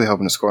 I was really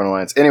hoping to score an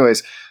alliance.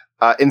 Anyways,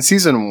 in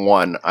season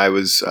 1, I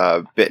was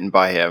bitten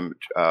by him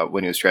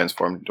when he was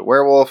transformed into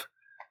werewolf.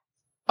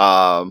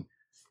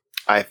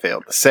 I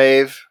failed to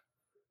save.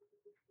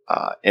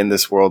 In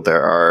this world,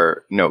 there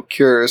are no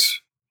cures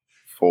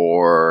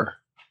for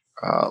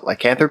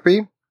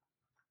lycanthropy.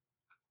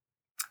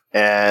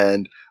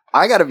 And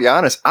I gotta be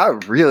honest, I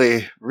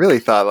really, really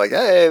thought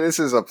hey, this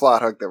is a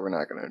plot hook that we're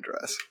not going to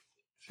address.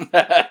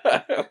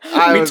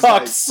 We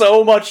talked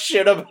so much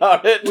shit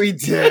about it. We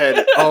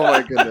did. Oh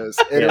my goodness.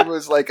 And it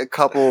was a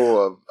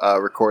couple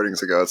of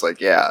recordings ago. It's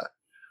yeah,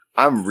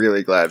 I'm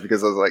really glad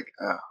because I was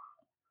oh,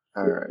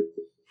 all right.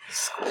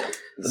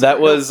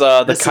 That was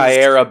the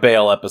Kyera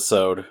Bale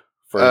episode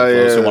for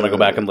those who want to go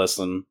back and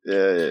listen.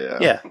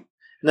 Yeah.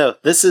 No,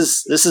 this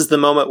is the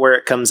moment where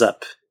it comes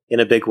up in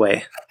a big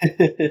way.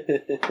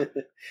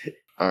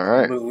 All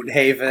right.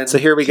 Moonhaven. So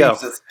here we go.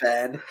 Jesus,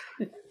 Ben.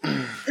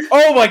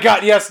 Oh my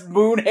god, yes,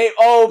 Moonhaven.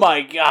 Oh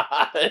my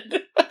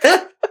god.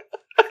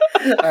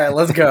 All right,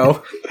 let's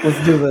go.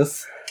 Let's do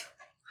this.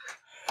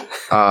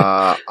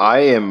 I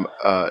am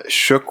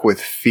shook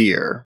with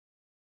fear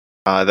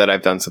that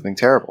I've done something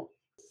terrible.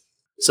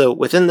 So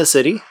within the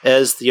city,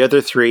 as the other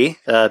three,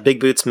 Big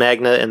Boots,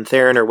 Magna, and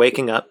Theron are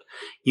waking up,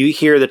 you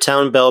hear the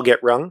town bell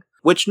get rung,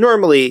 which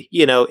normally,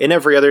 in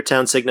every other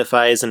town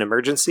signifies an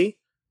emergency.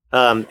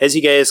 As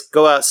you guys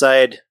go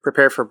outside,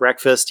 prepare for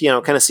breakfast,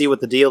 kind of see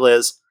what the deal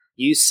is,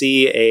 you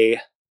see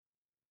a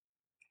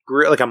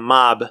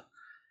mob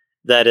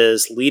that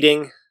is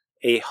leading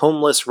a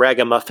homeless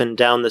ragamuffin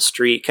down the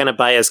street, kind of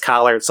by his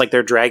collar. It's like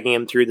they're dragging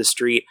him through the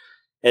street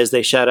as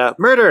they shout out,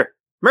 "Murder!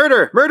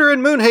 Murder! Murder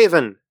in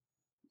Moonhaven!"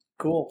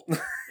 Cool.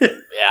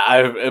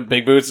 Yeah,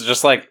 Big Boots is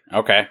just okay.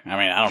 I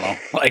mean, I don't know.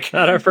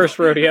 Not our first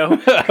rodeo.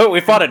 We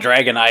fought a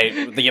dragon.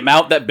 The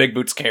amount that Big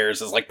Boots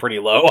cares is pretty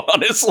low,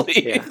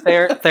 honestly.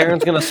 Yeah.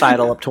 Theron's gonna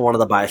sidle up to one of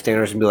the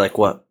bystanders and be like,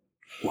 What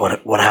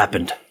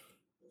happened?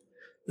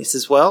 He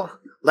says, "Well,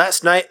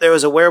 last night there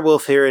was a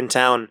werewolf here in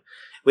town.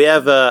 We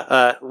have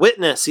a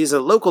witness. He's a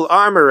local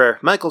armorer,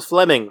 Michael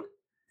Fleming.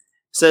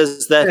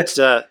 Says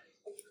that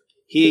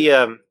he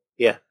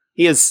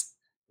is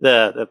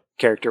the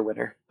character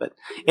winner. But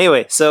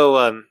anyway,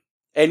 so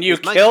and you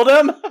killed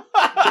him?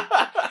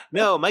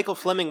 No, Michael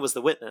Fleming was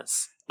the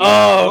witness.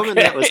 The woman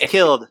that was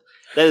killed,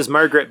 that is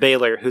Margaret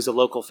Baylor, who's a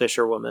local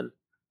fisherwoman.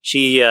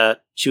 She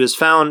was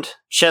found,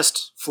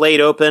 chest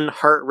flayed open,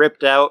 heart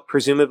ripped out,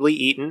 presumably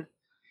eaten.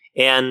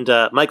 and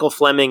Michael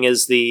Fleming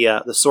is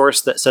the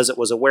source that says it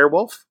was a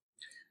werewolf.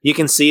 You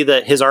can see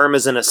that his arm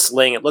is in a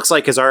sling. It looks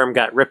like his arm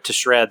got ripped to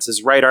shreds.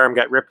 His right arm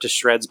got ripped to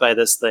shreds by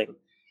this thing,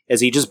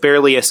 as he just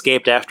barely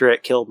escaped after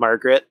it killed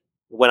Margaret,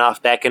 went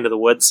off back into the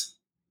woods.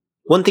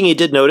 One thing he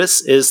did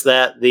notice is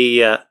that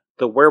the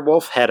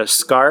werewolf had a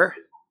scar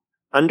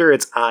under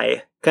its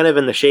eye, kind of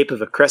in the shape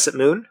of a crescent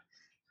moon.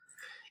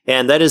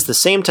 And that is the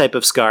same type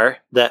of scar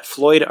that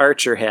Floyd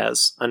Archer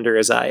has under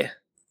his eye.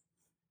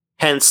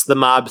 Hence, the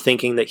mob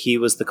thinking that he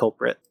was the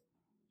culprit.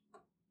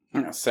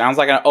 Sounds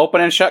like an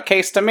open and shut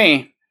case to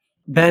me.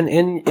 Ben,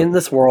 in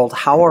this world,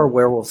 how are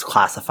werewolves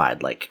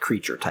classified, like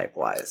creature type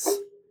wise?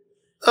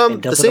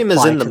 The same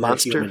as in the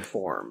monster human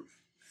form.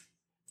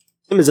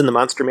 Same as in the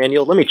monster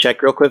manual. Let me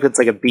check real quick if it's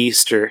like a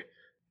beast or.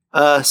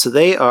 So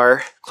they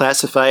are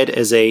classified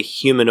as a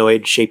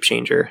humanoid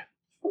shapechanger.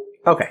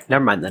 Okay,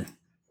 never mind then.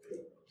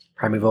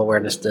 Primeval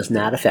awareness does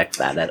not affect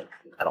that at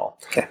all.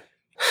 Okay.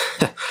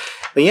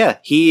 But yeah,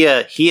 he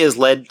is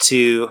led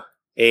to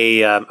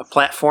a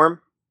platform.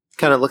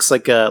 Kind of looks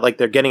like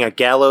they're getting a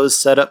gallows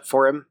set up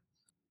for him.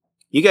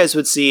 You guys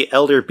would see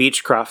Elder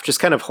Beechcroft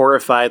just kind of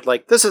horrified,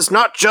 like, this is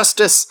not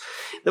justice.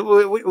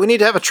 We need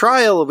to have a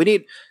trial.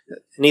 And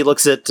he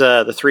looks at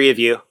the three of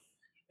you,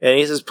 and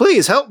he says,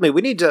 please help me.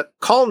 We need to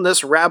calm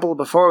this rabble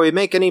before we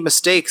make any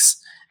mistakes.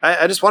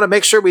 I just want to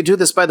make sure we do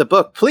this by the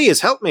book.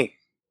 Please help me.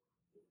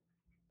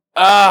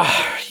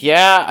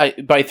 Yeah.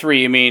 By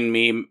three, you mean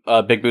me,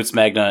 Big Boots,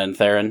 Magna, and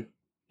Theron?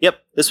 Yep,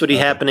 this would be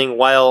happening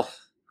while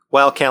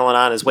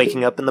Calanon is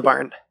waking up in the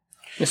barn.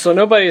 So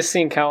nobody's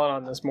seen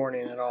Calanon this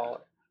morning at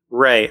all.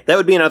 Right, that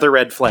would be another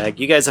red flag.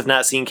 You guys have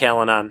not seen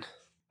Calanon.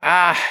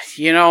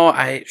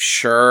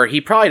 Sure,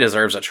 he probably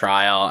deserves a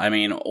trial. I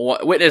mean,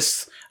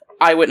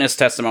 eyewitness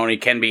testimony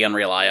can be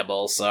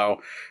unreliable,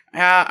 so,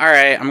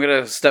 alright, I'm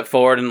gonna step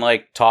forward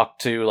and, talk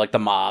to, the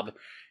mob.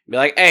 Be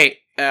like, hey,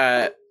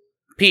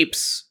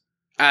 peeps,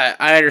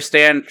 I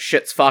understand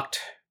shit's fucked,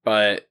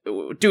 but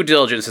due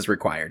diligence is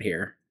required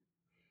here.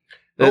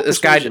 This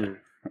guy...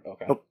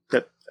 Okay. Oh,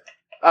 good.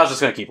 I was just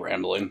gonna keep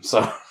rambling,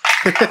 so...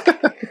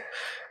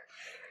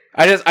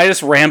 I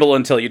just ramble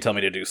until you tell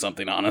me to do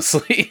something,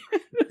 honestly.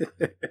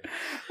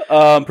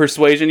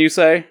 Persuasion, you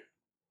say?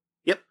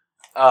 Yep.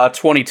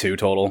 22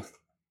 total.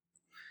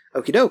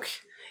 Okie doke.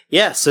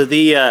 Yeah, so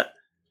the,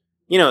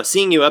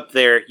 seeing you up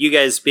there, you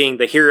guys being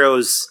the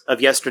heroes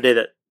of yesterday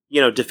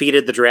that,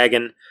 defeated the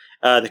dragon,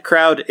 the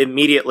crowd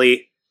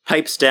immediately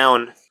pipes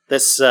down.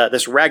 This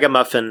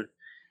ragamuffin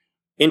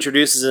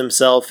introduces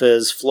himself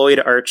as Floyd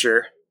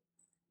Archer.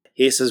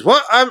 He says,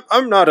 "What?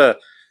 I'm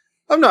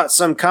not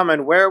some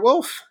common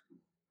werewolf.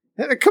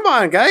 Come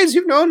on, guys,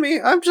 you've known me.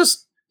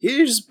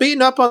 You're just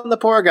beating up on the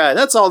poor guy.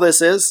 That's all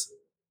this is.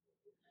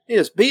 You're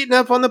just beating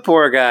up on the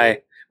poor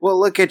guy. Well,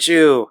 look at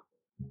you.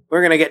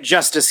 We're gonna get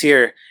justice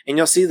here, and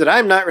you'll see that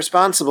I'm not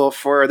responsible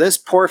for this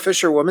poor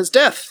fisherwoman's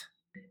death."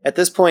 At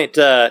this point,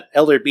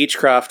 Elder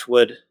Beechcroft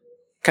would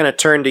kind of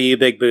turn to you,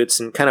 Big Boots,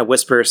 and kind of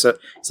whisper. So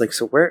it's like,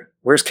 "So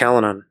where's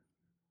Calanon?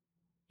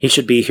 He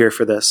should be here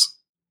for this."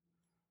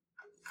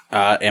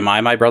 Am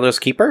I my brother's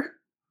keeper?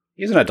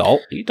 He's an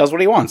adult. He does what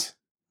he wants.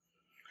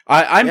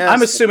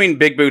 I'm assuming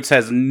Big Boots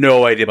has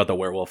no idea about the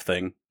werewolf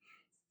thing.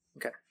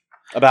 Okay.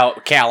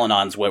 About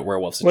Calanon's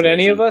werewolf situation. Would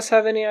any of us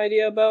have any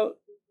idea about?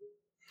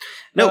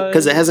 No,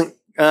 because it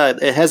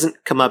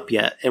hasn't come up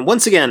yet. And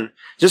once again,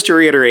 just to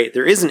reiterate,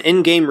 there is an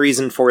in-game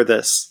reason for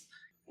this.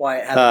 Why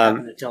it hasn't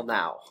happened until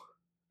now.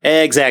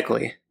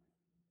 Exactly.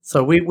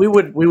 So we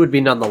would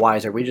be none the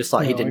wiser. We just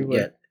thought he didn't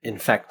get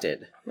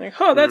infected. Like,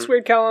 that's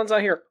weird. Calanon's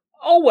not here.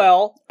 Oh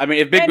well. I mean,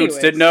 if Big Boots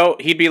did know,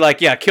 he'd be like,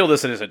 "Yeah, kill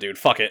this innocent dude.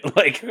 Fuck it.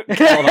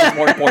 Calanon's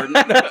more important.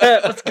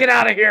 Let's get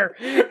out of here."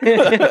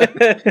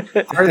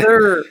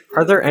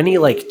 Are there any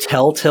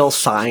telltale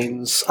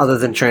signs other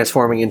than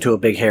transforming into a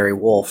big hairy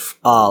wolf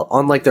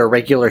on their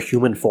regular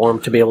human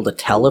form to be able to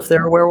tell if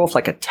they're a werewolf?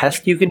 Like a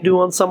test you can do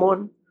on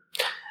someone?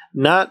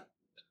 Not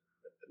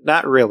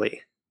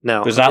really.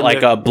 No. There's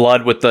not a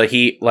blood with the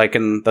heat like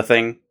in the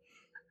Thing.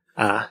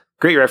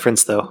 Great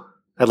reference though.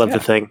 I love the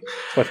Thing.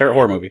 It's my favorite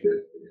horror movie.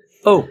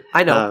 Oh,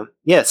 I know.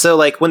 So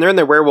when they're in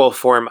their werewolf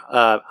form,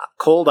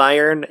 cold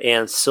iron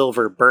and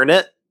silver burn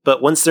it,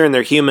 but once they're in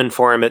their human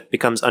form, it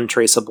becomes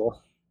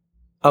untraceable.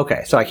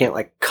 Okay, so I can't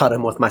cut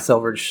them with my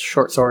silver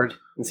short sword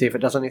and see if it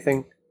does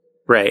anything?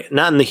 Right,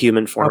 not in the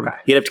human form. Okay.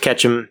 You'd have to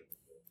catch him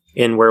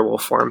in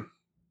werewolf form.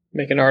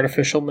 Make an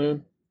artificial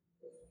moon.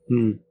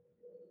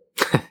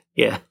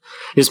 Yeah,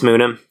 just moon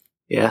him.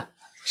 Yeah.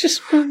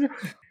 Just moon him.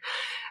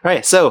 All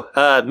right, so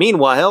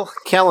meanwhile,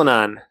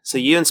 Calanon. So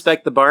you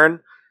inspect the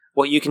barn.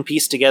 What you can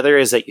piece together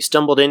is that you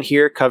stumbled in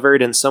here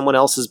covered in someone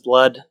else's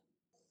blood,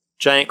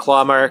 giant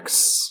claw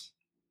marks.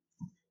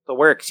 The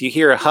works. You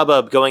hear a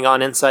hubbub going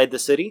on inside the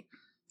city.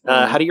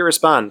 How do you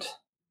respond?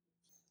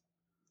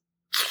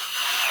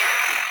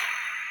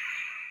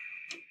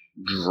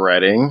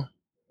 Dreading.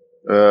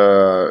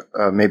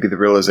 Maybe the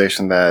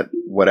realization that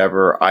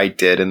whatever I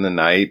did in the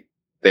night,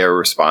 they're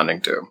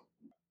responding to.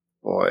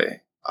 Boy,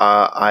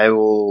 I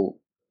will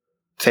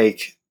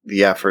take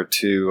the effort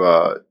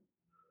to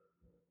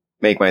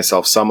make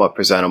myself somewhat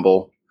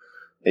presentable.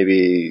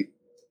 Maybe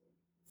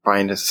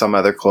find some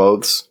other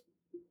clothes.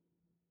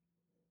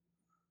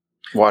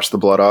 Wash the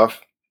blood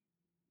off.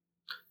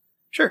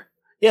 Sure.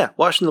 Yeah,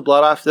 washing the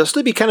blood off. There'll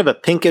still be kind of a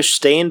pinkish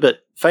stain,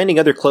 but finding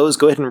other clothes,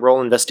 go ahead and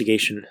roll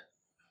investigation.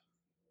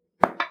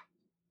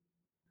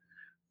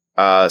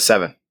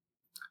 7.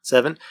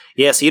 7?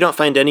 Yeah, so you don't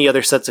find any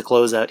other sets of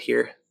clothes out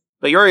here.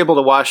 But you're able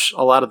to wash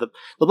a lot of the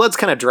blood's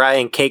kind of dry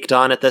and caked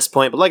on at this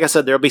point, but like I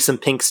said, there'll be some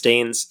pink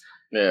stains.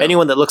 Yeah.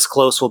 Anyone that looks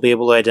close will be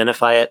able to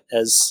identify it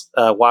as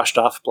washed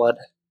off blood.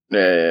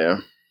 Yeah.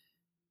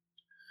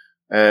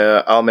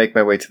 I'll make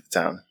my way to the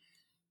town.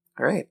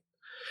 All right.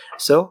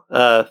 So,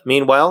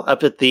 meanwhile,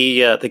 up at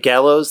the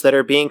gallows that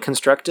are being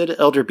constructed,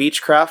 Elder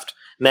Beechcroft,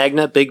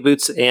 Magna, Big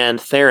Boots,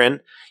 and Theron,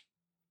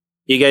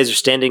 you guys are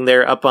standing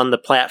there up on the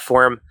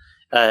platform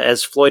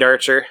as Floyd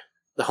Archer,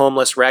 the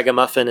homeless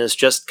ragamuffin, is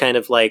just kind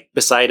of like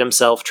beside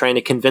himself, trying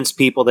to convince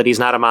people that he's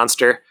not a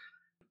monster.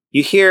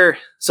 You hear,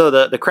 so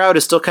the crowd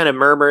is still kind of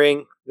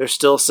murmuring. There's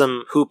still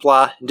some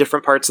hoopla in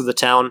different parts of the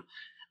town,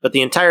 but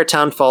the entire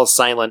town falls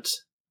silent,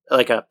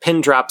 like a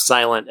pin drop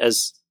silent,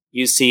 as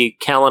you see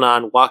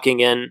Calinan walking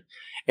in,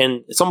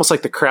 and it's almost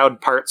like the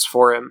crowd parts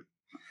for him,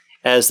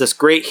 as this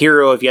great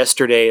hero of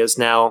yesterday is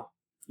now,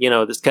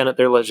 this kind of,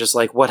 they're just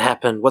like, what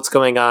happened? What's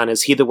going on?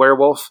 Is he the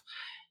werewolf?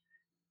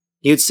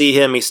 You'd see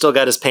him, he's still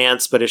got his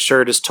pants, but his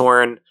shirt is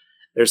torn.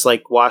 There's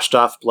like washed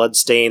off blood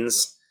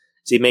stains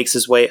as he makes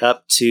his way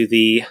up to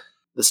the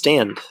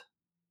stand.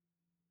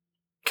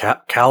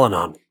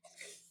 Calinan,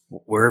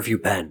 where have you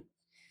been?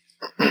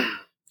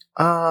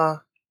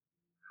 Out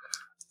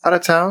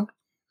of town?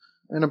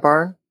 In a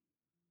barn?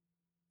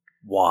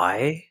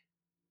 Why?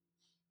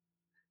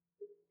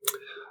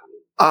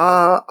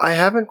 I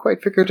haven't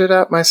quite figured it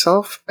out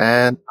myself,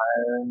 and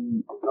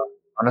I'm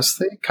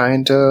honestly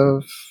kind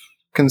of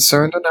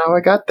concerned on how I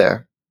got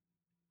there.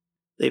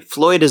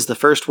 Floyd is the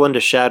first one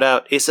to shout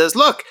out. He says,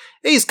 "Look,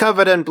 he's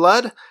covered in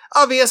blood.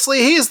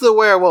 Obviously, he's the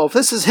werewolf.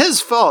 This is his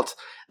fault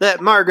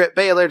that Margaret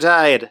Baylor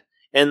died."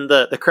 And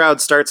the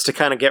crowd starts to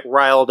kind of get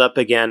riled up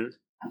again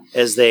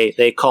as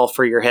they call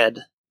for your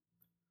head.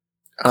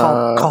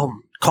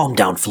 Calm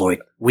down, Floyd.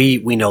 We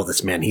know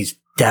this man. He's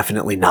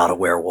definitely not a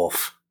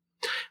werewolf.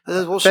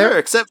 Well, sure,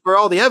 except for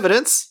all the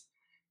evidence.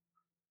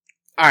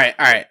 All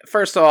right.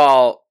 First of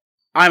all,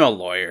 I'm a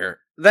lawyer.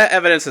 That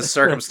evidence is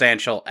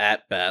circumstantial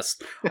at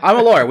best. I'm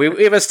a lawyer.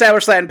 We've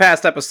established that in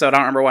past episode. I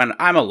don't remember when.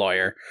 I'm a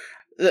lawyer.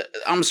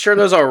 I'm sure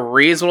there's a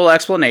reasonable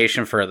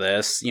explanation for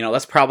this.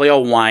 That's probably a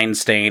wine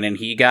stain, and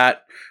he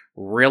got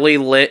really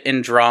lit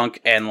and drunk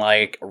and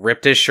like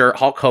ripped his shirt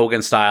Hulk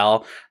Hogan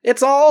style.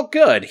 It's all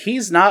good.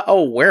 He's not a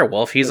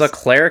werewolf. He's a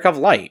cleric of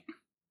light.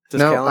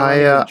 No,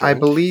 I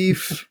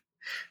believe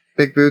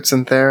Big Boots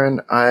and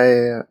Theron,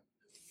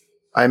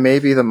 I may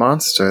be the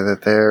monster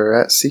that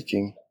they're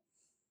seeking.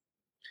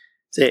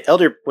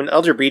 When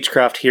Elder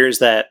Beechcroft hears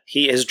that,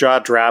 his jaw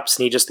drops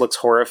and he just looks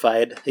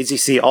horrified as you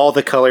see all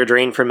the color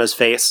drain from his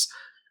face.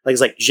 Like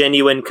it's like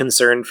genuine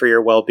concern for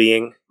your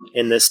well-being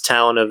in this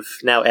town of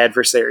now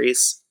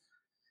adversaries.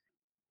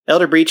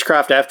 Elder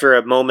Beechcroft, after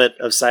a moment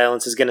of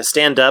silence, is going to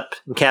stand up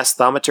and cast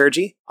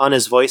Thaumaturgy on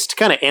his voice to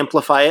kind of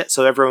amplify it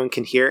so everyone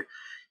can hear.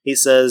 He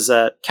says,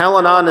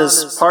 Calinan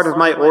is part of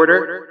my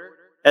order.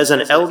 As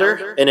an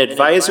elder, an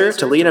advisor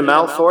to Lena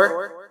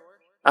Malfor,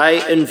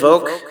 I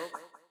invoke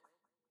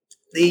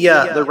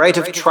the right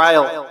of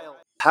trial.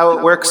 How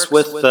it works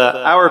with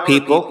our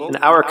people and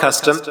our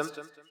custom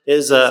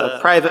is a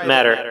private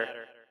matter.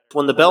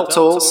 When the bell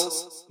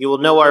tolls, you will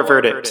know our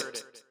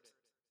verdict.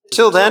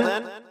 Till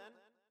then,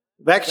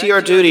 back to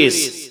your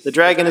duties. The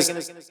dragon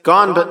is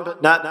gone,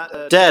 but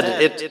not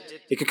dead.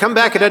 It could come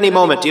back at any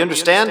moment. Do you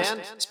understand?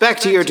 It's back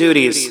to your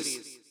duties.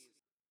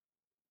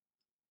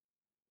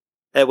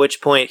 At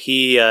which point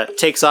he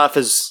takes off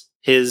his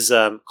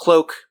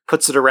cloak,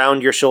 puts it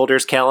around your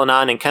shoulders,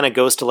 Calinan, and kind of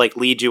goes to like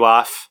lead you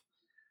off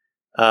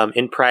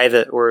in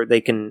private, or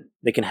they can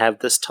have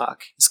this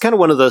talk. It's kind of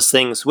one of those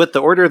things with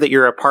the order that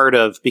you're a part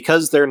of,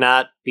 because they're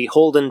not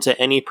beholden to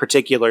any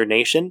particular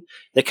nation.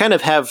 They kind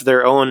of have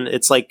their own.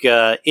 It's like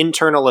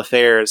internal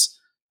affairs.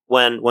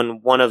 When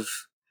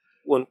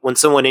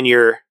someone in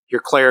your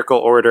clerical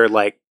order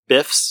like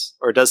biffs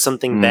or does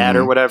something bad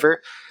or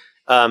whatever.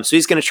 So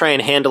he's going to try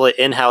and handle it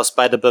in-house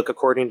by the book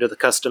according to the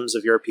customs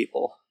of your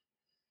people.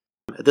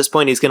 At this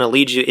point, he's going to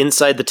lead you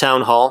inside the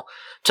town hall,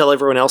 tell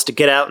everyone else to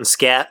get out and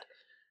scat.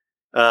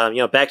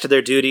 Back to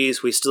their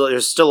duties.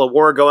 There's still a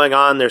war going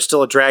on. There's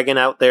still a dragon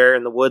out there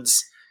in the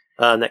woods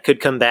that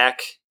could come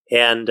back.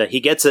 And he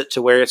gets it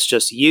to where it's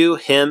just you,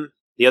 him,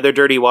 the other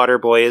dirty water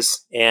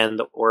boys, and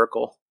the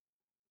Oracle.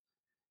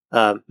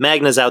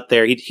 Magna's out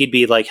there. He'd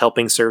be like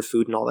helping serve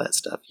food and all that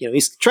stuff.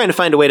 He's trying to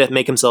find a way to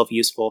make himself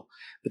useful.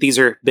 But these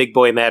are big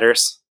boy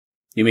matters.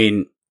 You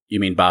mean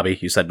Bobby?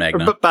 You said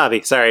Magna.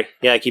 Bobby, sorry.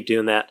 Yeah, I keep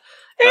doing that.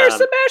 Here's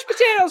some mashed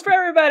potatoes for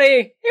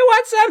everybody. You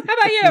want some? How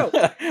about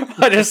you?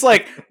 I just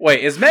like,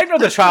 wait, is Magna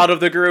the child of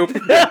the group?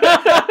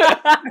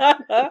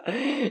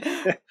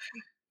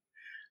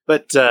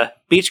 But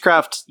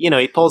Beechcroft,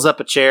 he pulls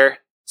up a chair,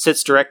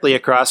 sits directly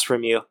across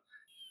from you.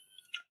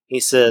 He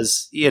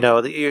says,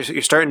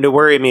 you're starting to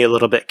worry me a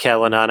little bit,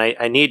 Kalanon.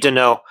 I need to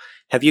know,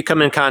 have you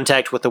come in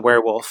contact with the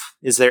werewolf?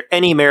 Is there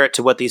any merit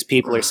to what these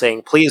people are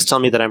saying? Please tell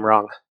me that I'm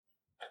wrong.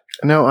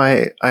 No,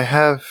 I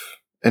have,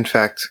 in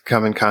fact,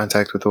 come in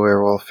contact with the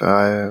werewolf.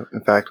 I,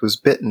 in fact, was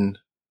bitten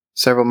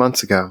several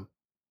months ago.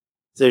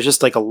 There's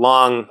just like a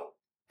long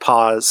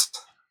pause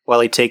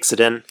while he takes it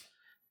in.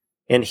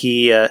 And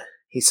he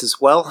says,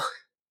 well,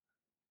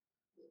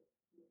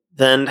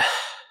 then...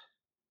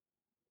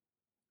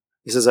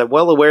 He says, I'm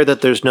well aware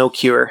that there's no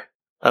cure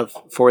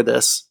for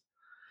this.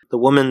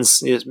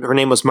 Her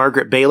name was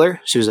Margaret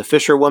Baylor. She was a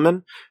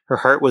fisherwoman. Her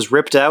heart was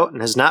ripped out and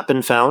has not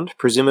been found,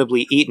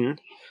 presumably eaten.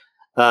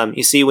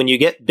 You see, when you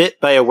get bit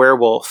by a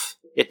werewolf,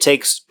 it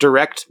takes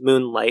direct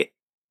moonlight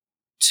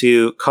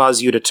to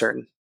cause you to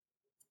turn.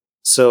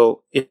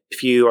 So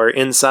if you are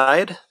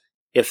inside,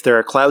 if there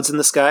are clouds in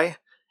the sky,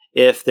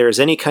 if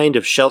there's any kind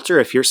of shelter,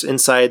 if you're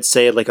inside,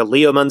 say, like a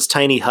Leomund's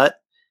tiny hut,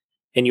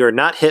 and you're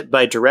not hit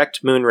by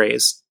direct moon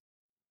rays,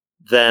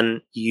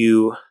 then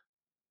you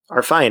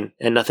are fine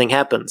and nothing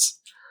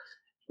happens.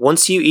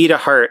 Once you eat a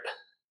heart,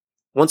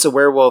 once a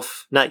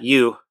werewolf, not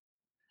you,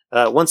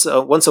 once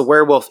a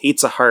werewolf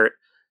eats a heart,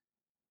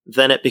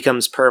 then it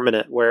becomes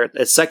permanent, where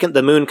the second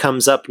the moon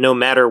comes up, no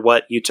matter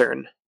what, you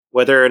turn,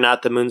 whether or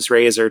not the moon's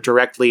rays are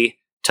directly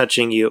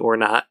touching you or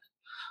not.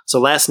 So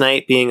last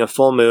night, being a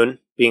full moon,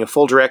 being a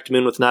full direct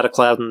moon with not a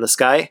cloud in the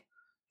sky,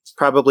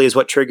 probably is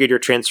what triggered your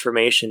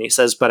transformation. He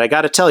says, but I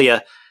gotta tell you,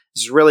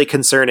 is really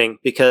concerning,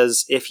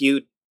 because if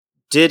you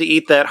did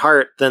eat that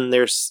heart, then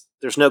there's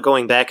no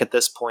going back at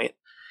this point.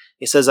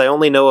 He says, I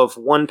only know of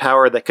one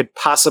power that could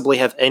possibly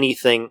have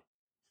anything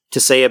to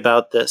say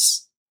about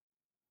this.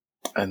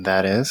 And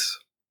that is?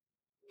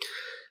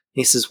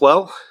 He says,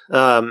 well,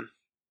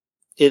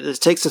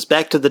 it takes us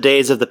back to the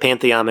days of the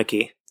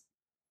Pantheomachy.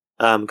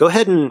 Go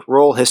ahead and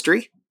roll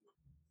history.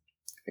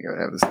 I think I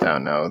would have this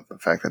down now, the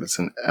fact that it's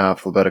in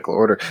alphabetical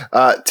order.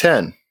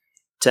 10.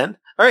 10?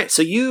 All right,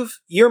 so you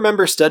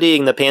remember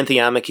studying the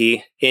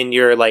Pantheomachy in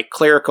your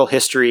clerical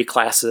history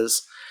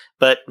classes,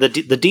 but the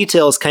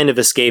details kind of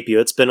escape you.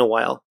 It's been a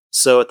while.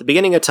 So at the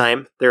beginning of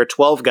time, there are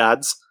 12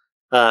 gods.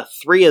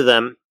 3 of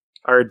them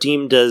are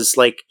deemed as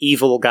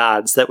evil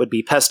gods. That would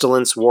be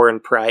Pestilence, War,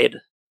 and Pride.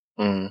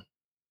 Mm.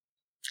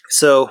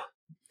 So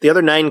the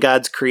other 9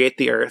 gods create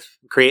the earth,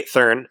 create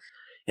Thurn,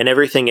 and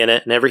everything in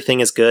it, and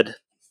everything is good.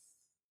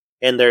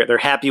 And they're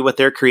happy with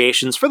their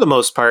creations for the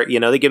most part.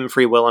 They give them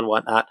free will and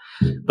whatnot.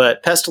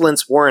 But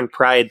Pestilence, War, and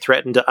Pride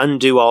threaten to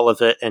undo all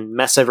of it and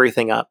mess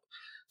everything up.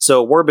 So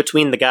a war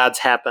between the gods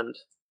happened,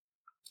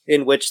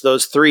 in which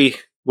those 3,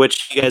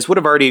 which you guys would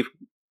have already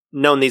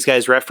known these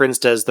guys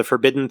referenced as the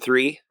Forbidden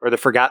 3 or the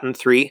Forgotten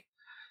 3,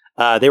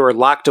 they were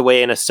locked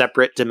away in a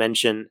separate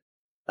dimension,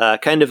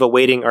 kind of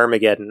awaiting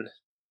Armageddon.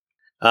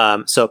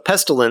 So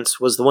Pestilence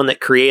was the one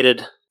that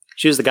created...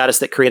 She was the goddess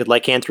that created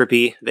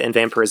lycanthropy and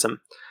vampirism.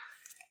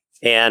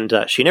 And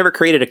she never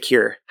created a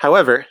cure.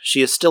 However,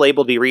 she is still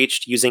able to be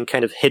reached using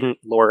kind of hidden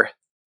lore.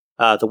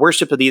 The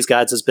worship of these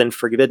gods has been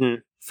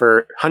forbidden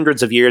for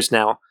hundreds of years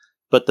now,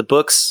 but the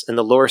books and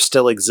the lore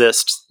still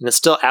exist, and it's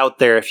still out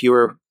there if you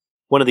were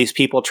one of these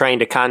people trying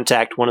to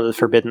contact one of the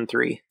Forbidden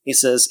 3. He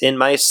says, in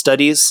my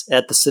studies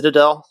at the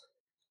Citadel,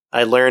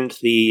 I learned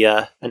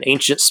an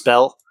ancient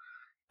spell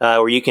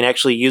where you can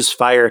actually use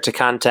fire to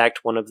contact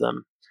one of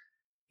them.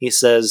 He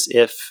says,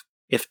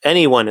 if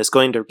anyone is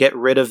going to get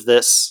rid of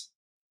this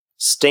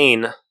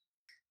stain,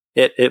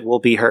 it will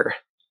be her.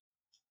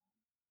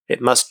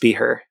 It must be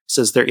her. He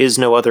says there is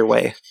no other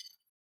way.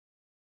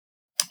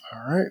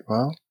 All right,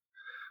 well,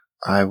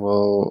 I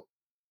will,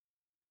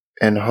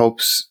 in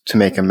hopes to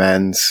make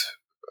amends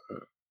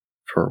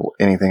for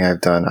anything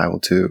I've done, I will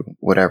do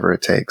whatever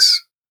it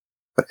takes.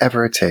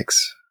 Whatever it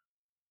takes.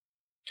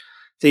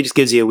 So he just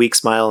gives you a weak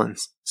smile and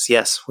says,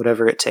 yes,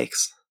 whatever it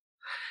takes.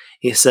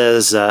 He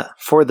says,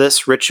 for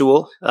this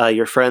ritual,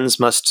 your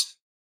friends must...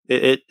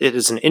 It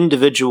is an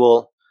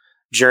individual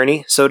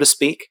journey, so to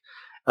speak.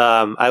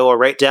 I will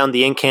write down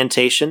the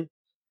incantation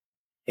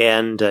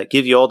and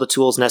give you all the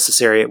tools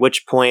necessary, at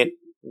which point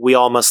we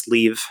all must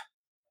leave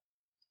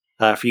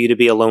for you to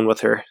be alone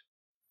with her.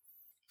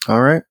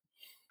 All right.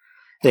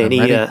 And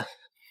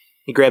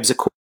he grabs a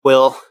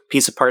quill,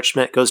 piece of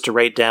parchment, goes to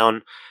write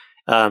down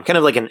kind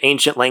of like an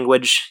ancient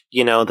language,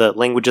 the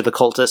language of the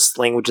cultists,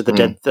 language of the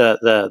dead,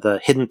 the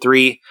hidden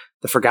 3,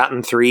 the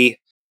forgotten 3.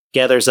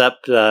 Gathers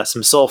up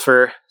some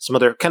sulfur, some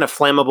other kind of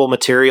flammable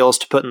materials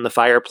to put in the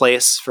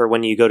fireplace for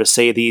when you go to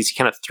say these. You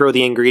kind of throw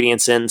the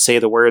ingredients in, say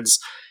the words,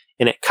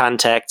 and it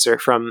contacts her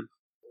from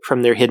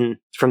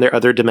their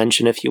other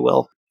dimension, if you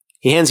will.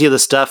 He hands you the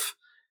stuff,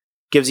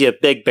 gives you a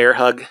big bear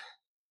hug,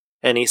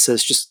 and he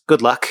says, just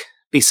good luck.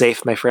 Be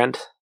safe, my friend.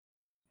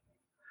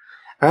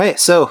 All right,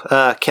 so,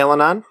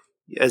 Kalanon,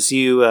 as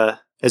you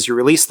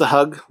release the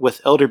hug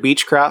with Elder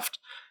Beechcroft,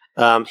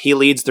 he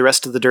leads the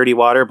rest of the Dirty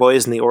Water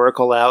Boys and the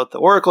Oracle out. The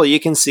Oracle, you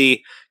can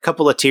see a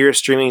couple of tears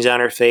streaming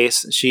down her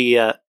face.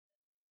 You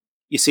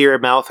see her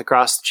mouth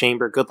across the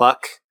chamber. Good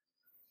luck.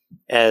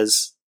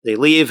 As they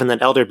leave, and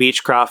then Elder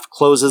Beechcroft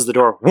closes the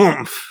door,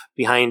 whoomph,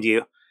 behind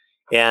you.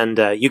 and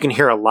you can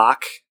hear a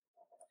lock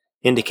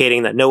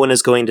indicating that no one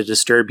is going to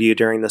disturb you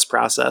during this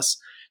process.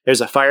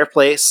 There's a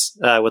fireplace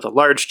with a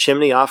large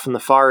chimney off in the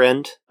far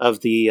end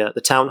of the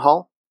town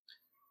hall.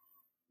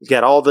 You've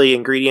got all the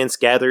ingredients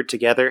gathered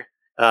together.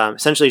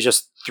 Essentially,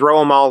 just throw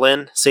them all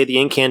in, say the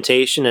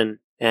incantation,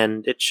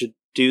 and it should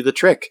do the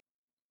trick.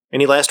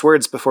 Any last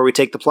words before we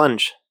take the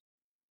plunge?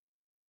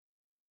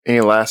 Any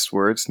last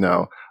words?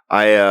 No.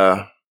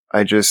 I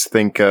just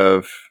think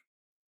of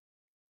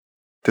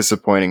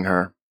disappointing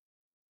her.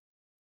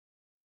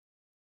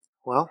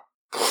 Well,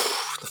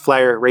 the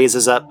fire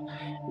raises up,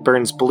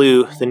 burns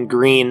blue, then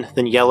green,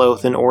 then yellow,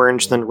 then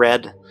orange, then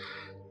red.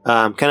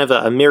 Kind of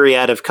a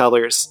myriad of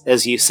colors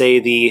as you say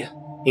the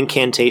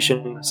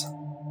incantations.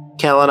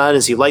 Kalanon,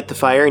 as you light the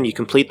fire and you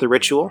complete the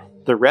ritual,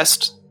 the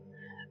rest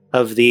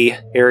of the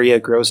area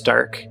grows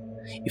dark.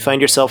 You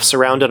find yourself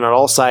surrounded on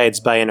all sides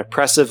by an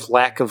oppressive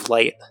lack of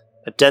light,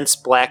 a dense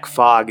black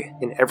fog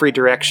in every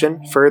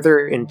direction,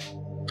 further and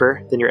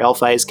deeper than your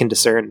elf eyes can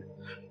discern.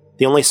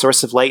 The only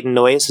source of light and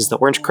noise is the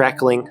orange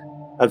crackling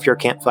of your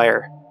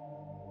campfire.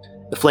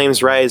 The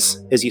flames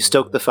rise as you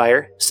stoke the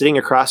fire. Sitting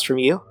across from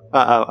you,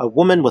 a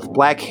woman with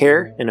black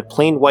hair and a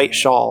plain white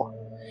shawl.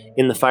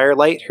 In the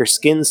firelight, her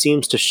skin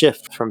seems to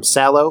shift from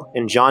sallow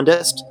and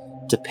jaundiced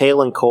to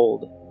pale and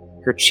cold.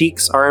 Her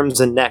cheeks, arms,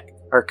 and neck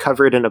are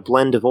covered in a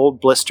blend of old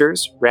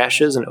blisters,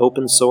 rashes, and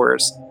open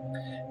sores.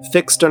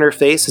 Fixed on her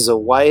face is a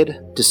wide,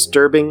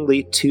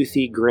 disturbingly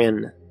toothy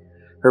grin.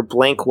 Her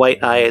blank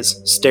white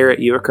eyes stare at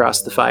you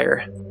across the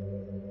fire.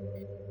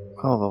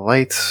 Well, the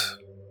light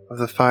of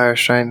the fire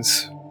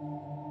shines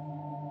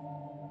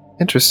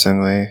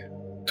interestingly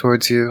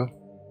towards you.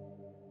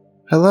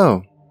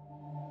 Hello.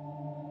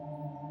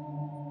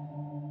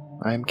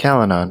 I am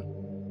Kalanon.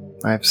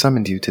 I have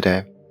summoned you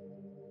today.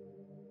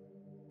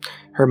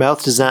 Her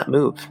mouth does not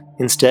move.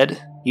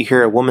 Instead, you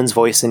hear a woman's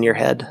voice in your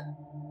head.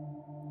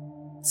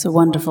 So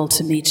wonderful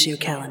to meet you,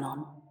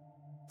 Kalanon.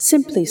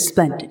 Simply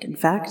splendid, in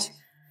fact.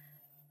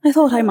 I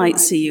thought I might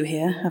see you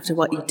here after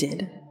what you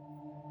did.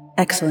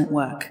 Excellent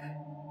work,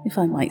 if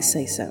I might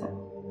say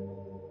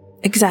so.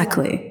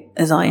 Exactly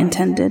as I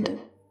intended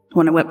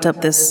when I whipped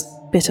up this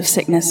bit of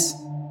sickness.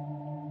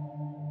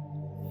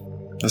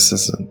 This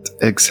isn't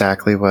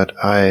exactly what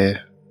I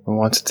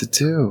wanted to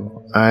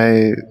do.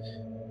 I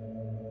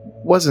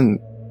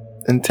wasn't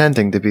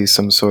intending to be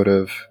some sort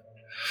of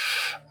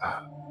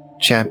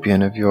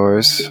champion of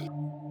yours,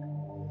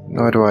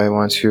 nor do I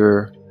want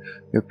your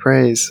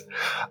praise.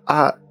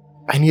 I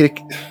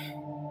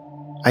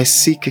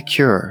seek a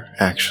cure,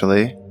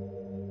 actually.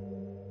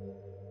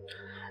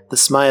 The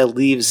smile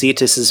leaves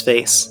Zetus's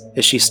face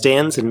as she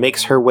stands and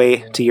makes her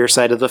way to your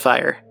side of the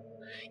fire.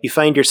 You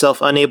find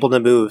yourself unable to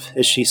move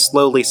as she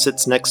slowly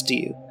sits next to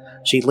you.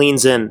 She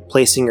leans in,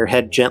 placing her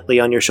head gently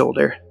on your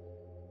shoulder.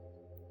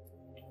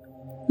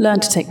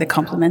 Learn to take the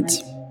compliment.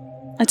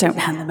 I don't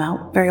hand them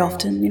out very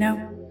often, you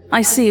know.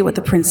 I see what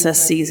the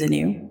princess sees in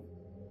you.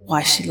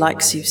 Why she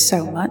likes you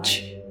so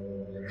much.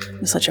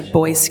 You're such a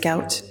Boy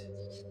Scout.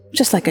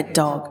 Just like a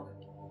dog.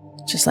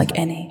 Just like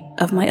any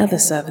of my other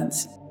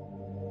servants.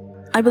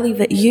 I believe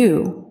that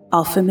you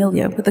are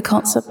familiar with the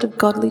concept of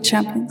godly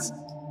champions.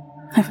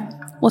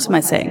 What am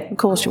I saying? Of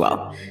course you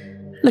are.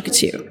 Look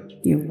at you,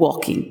 you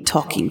walking,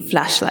 talking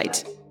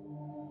flashlight.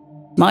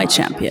 My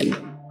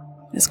champion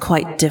is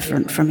quite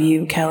different from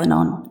you,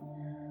 Kalanon.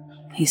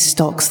 He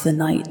stalks the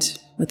night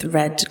with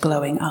red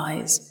glowing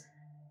eyes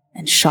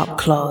and sharp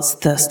claws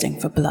thirsting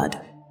for blood.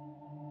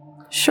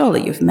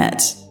 Surely you've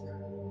met.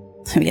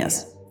 Oh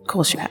yes, of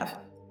course you have.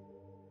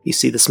 You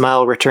see the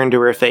smile return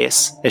to her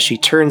face as she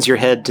turns your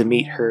head to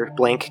meet her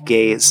blank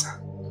gaze.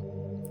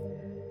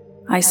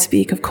 I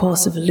speak, of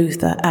course, of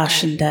Luther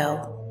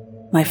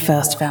Ashendale, my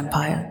first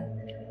vampire.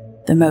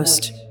 The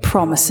most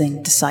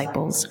promising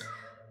disciples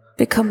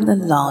become the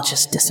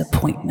largest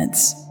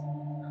disappointments.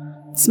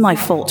 It's my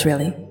fault,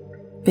 really,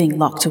 being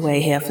locked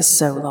away here for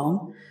so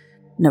long.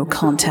 No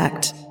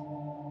contact.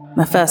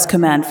 My first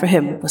command for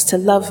him was to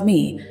love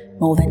me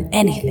more than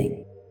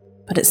anything.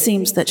 But it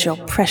seems that your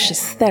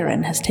precious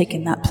Theron has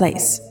taken that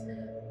place.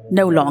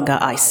 No longer,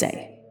 I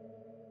say.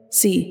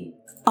 See,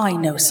 I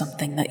know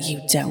something that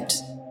you don't.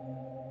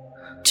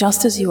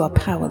 Just as you are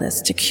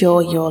powerless to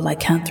cure your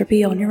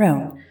lycanthropy on your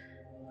own,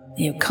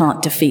 you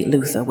can't defeat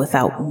Luther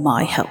without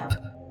my help.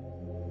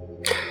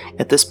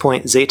 At this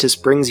point,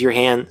 Zetus brings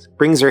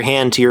her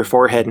hand to your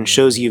forehead and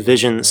shows you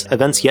visions,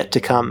 events yet to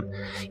come.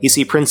 You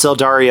see Prince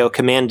Eldario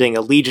commanding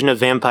a legion of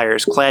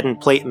vampires clad in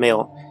plate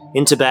mail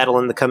into battle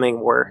in the coming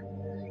war.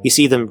 You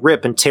see them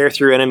rip and tear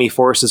through enemy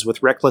forces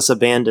with reckless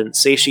abandon,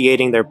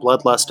 satiating their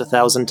bloodlust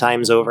 1,000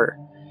 times over.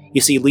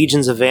 You see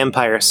legions of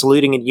vampires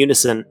saluting in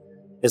unison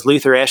as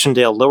Luther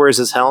Ashendale lowers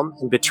his helm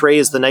and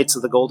betrays the Knights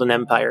of the Golden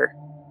Empire.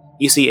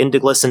 You see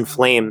Indiglis in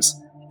flames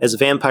as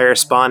vampire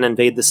spawn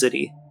invade the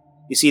city.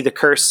 You see the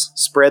curse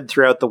spread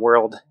throughout the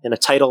world in a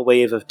tidal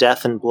wave of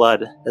death and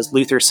blood as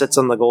Luther sits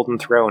on the golden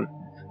throne,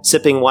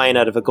 sipping wine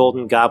out of a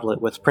golden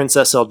goblet with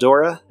Princess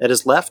Eldora at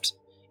his left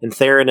and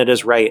Theron at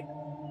his right,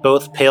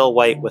 both pale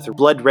white with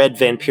blood-red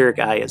vampiric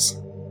eyes.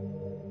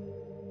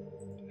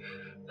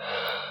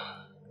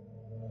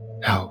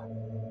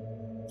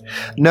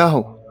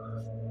 No.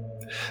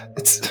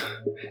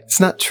 It's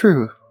not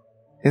true.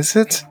 Is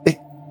it?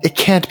 It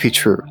can't be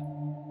true.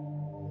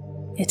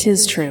 It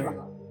is true.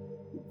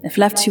 If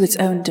left to its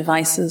own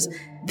devices,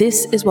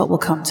 this is what will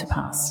come to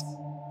pass.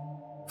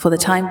 For the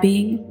time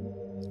being,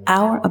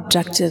 our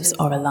objectives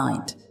are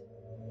aligned.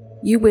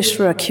 You wish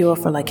for a cure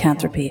for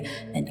lycanthropy,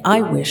 and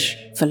I wish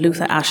for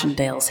Luther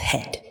Ashendale's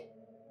head.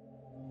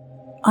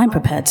 I'm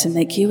prepared to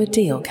make you a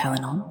deal,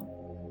 Calinon.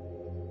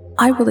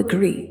 I will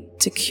agree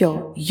to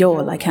cure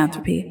your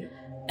lycanthropy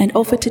and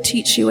offer to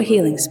teach you a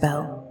healing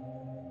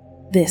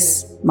spell.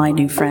 This, my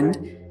new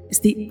friend, is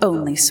the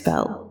only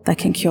spell that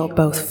can cure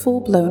both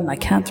full-blown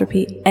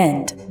lycanthropy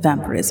and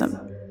vampirism.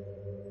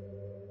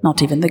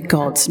 Not even the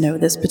gods know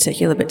this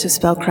particular bit of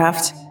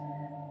spellcraft,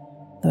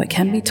 though it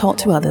can be taught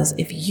to others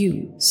if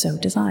you so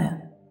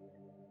desire.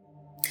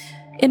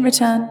 In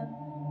return,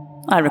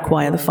 I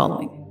require the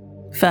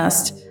following.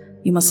 First,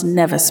 you must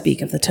never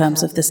speak of the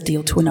terms of this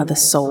deal to another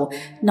soul,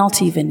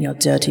 not even your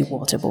dirty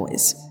water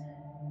boys.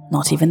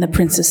 Not even the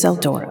Princess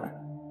Eldora.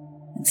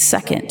 And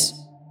second,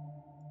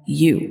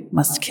 you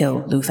must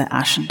kill Luther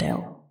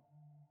Ashendale.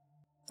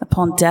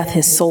 Upon death,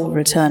 his soul will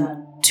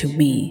return to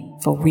me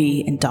for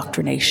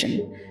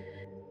re-indoctrination.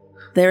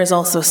 There is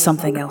also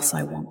something else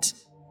I want,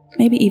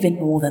 maybe even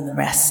more than the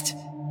rest.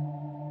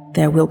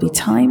 There will be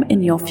time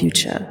in your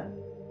future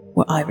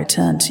where I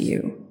return to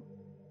you.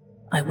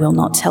 I will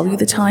not tell you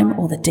the time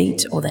or the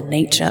date or the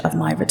nature of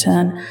my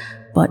return,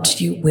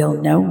 but you will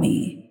know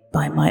me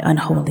by my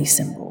unholy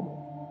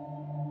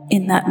symbol.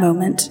 In that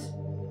moment,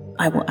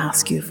 I will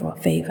ask you for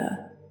a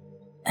favor,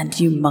 and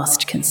you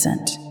must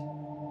consent.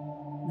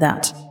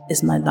 That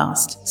is my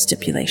last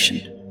stipulation.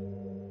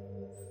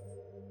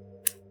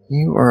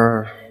 You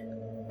are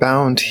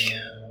bound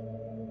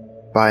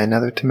by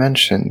another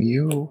dimension.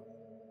 You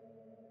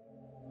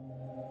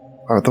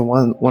are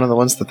one of the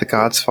ones that the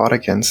gods fought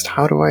against.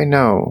 How do I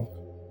know?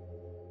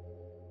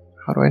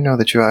 How do I know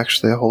that you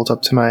actually hold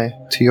up to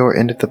your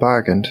end of the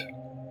bargain?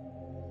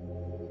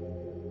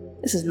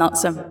 This is not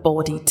some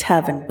bawdy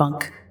tavern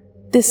bunk.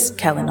 This,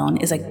 Calinon,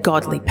 is a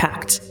godly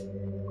pact.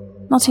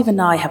 Not even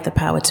I have the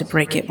power to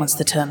break it once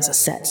the terms are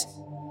set.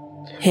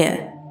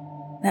 Here,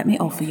 let me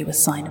offer you a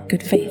sign of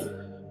good faith.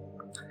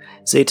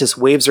 Zetas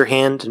waves her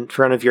hand in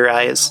front of your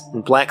eyes,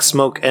 and black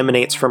smoke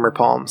emanates from her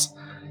palms.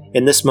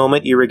 In this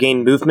moment, you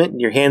regain movement in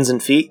your hands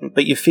and feet,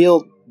 but you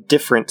feel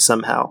different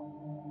somehow.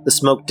 The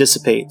smoke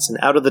dissipates, and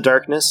out of the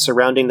darkness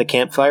surrounding the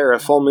campfire, a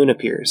full moon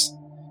appears.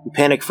 You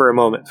panic for a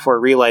moment before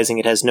realizing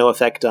it has no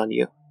effect on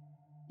you.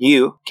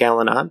 You,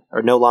 Calinon,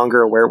 are no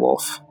longer a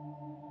werewolf.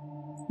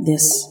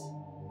 This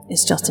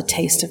is just a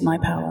taste of my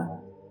power.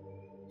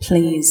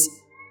 Please,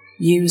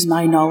 use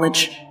my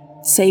knowledge.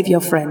 Save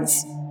your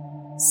friends.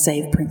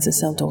 Save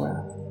Princess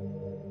Eldora.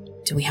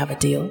 Do we have a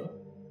deal?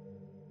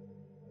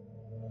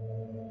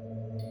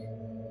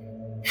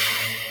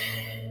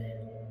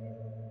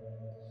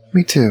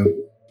 Me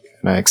too.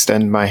 And I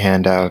extend my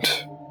hand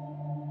out.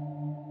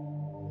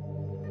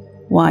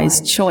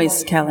 Wise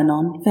choice,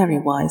 Calinon. Very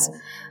wise.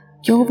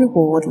 Your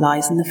reward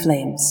lies in the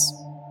flames.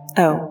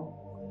 Oh,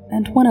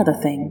 and one other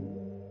thing.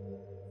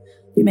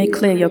 You may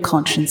clear your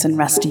conscience and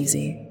rest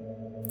easy.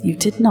 You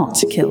did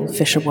not kill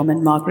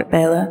fisherwoman Margaret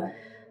Baylor.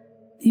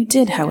 You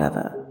did,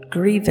 however,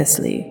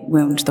 grievously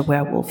wound the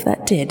werewolf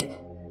that did.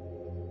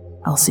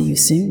 I'll see you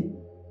soon,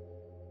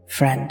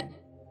 friend.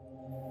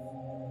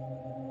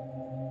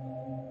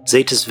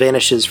 Zetas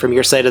vanishes from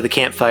your side of the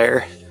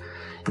campfire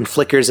and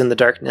flickers in the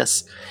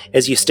darkness.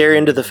 As you stare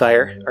into the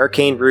fire,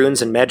 arcane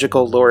runes and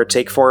magical lore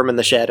take form in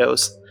the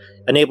shadows.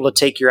 Unable to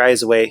take your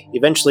eyes away,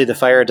 eventually the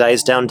fire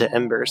dies down to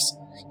embers.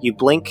 You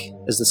blink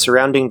as the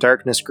surrounding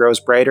darkness grows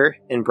brighter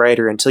and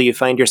brighter until you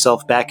find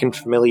yourself back in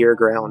familiar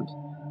ground.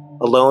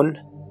 Alone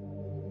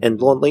and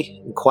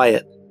lonely and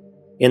quiet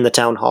in the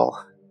town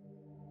hall.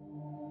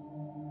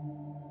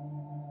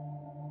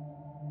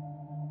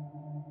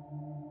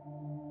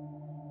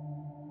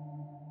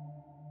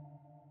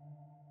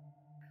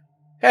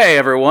 Hey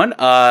everyone,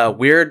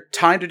 weird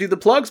time to do the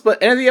plugs,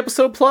 but end of the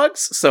episode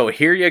plugs, so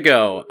here you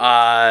go.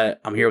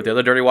 I'm here with the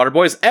other Dirty Water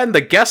Boys and the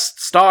guest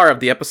star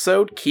of the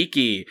episode,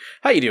 Kiki.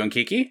 How you doing,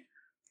 Kiki?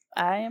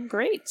 I am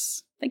great.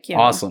 Thank you.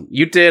 Awesome.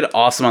 You did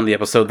awesome on the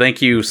episode.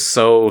 Thank you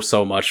so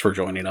much for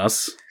joining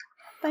us.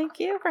 Thank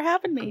you for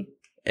having me.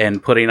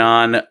 And putting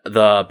on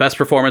the best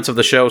performance of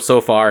the show so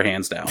far,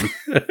 hands down.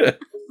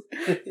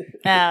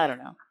 I don't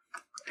know.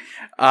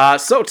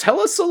 So tell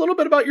us a little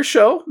bit about your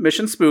show,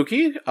 Mission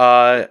Spooky.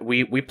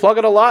 We plug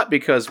it a lot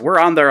because we're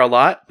on there a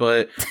lot,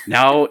 but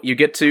now you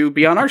get to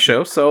be on our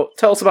show. So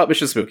tell us about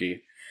Mission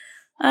Spooky.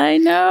 I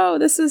know,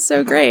 this is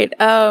so great.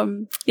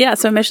 So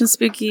Mission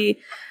Spooky,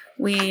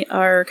 we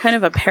are kind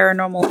of a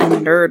paranormal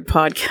and nerd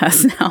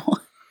podcast now.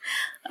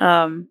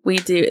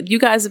 You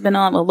guys have been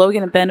on,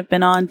 Logan and Ben have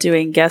been on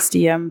doing guest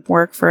DM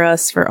work for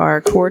us for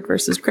our Cord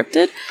versus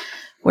Cryptid,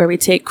 where we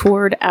take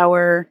Cord,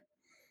 our,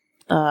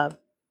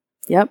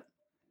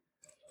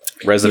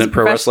 resident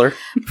pro wrestler.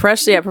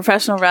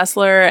 Professional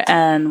wrestler,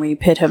 and we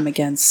pit him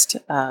against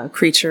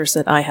creatures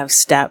that I have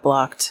stat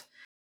blocked.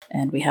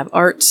 And we have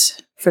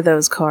art for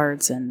those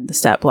cards and the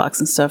stat blocks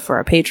and stuff for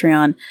our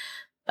Patreon.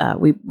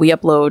 We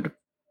upload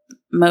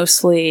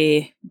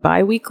mostly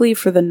bi-weekly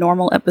for the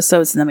normal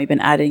episodes, and then we've been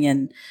adding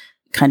in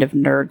kind of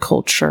nerd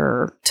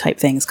culture type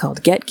things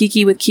called Get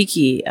Geeky with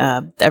Kiki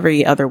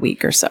every other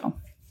week or so.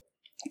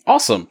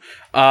 Awesome.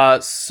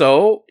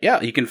 So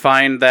yeah, you can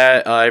find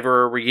that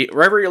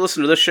wherever you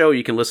listen to this show,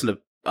 you can listen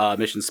to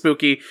Mission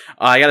Spooky.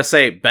 I gotta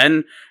say,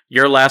 Ben,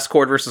 your last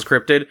Chord versus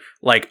Cryptid,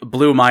 like,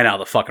 blew mine out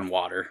of the fucking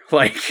water.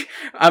 Like,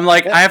 I'm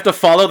like, I have to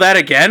follow that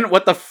again?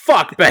 What the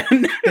fuck,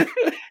 Ben?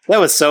 That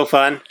was so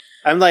fun.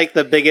 I'm like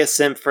the biggest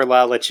simp for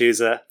La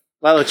Lechuza.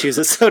 La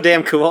Lechuza's so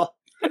damn cool.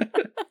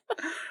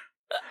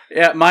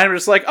 Yeah, mine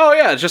was like, oh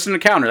yeah, it's just an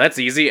encounter. That's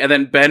easy. And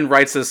then Ben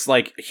writes this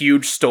like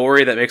huge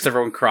story that makes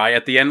everyone cry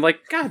at the end. Like,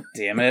 God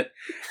damn it.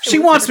 She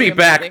wants me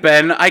back,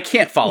 Ben. I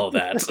can't follow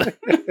that.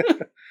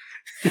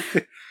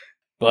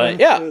 But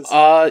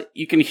yeah,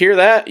 you can hear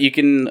that. You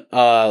can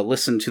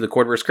listen to the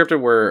Chord vs.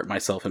 Cryptid where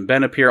myself and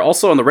Ben appear.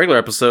 Also on the regular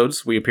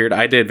episodes, we appeared.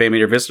 I did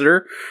Vaymeter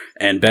Visitor,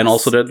 and Ben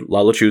also did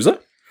La Lechuza.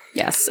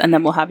 Yes, and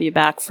then we'll have you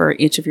back for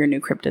each of your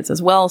new cryptids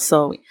as well.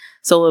 So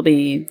it'll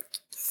be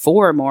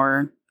 4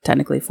 more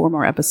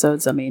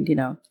episodes. I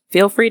mean,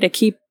 feel free to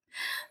keep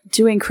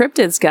doing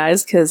cryptids,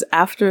 guys, because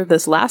after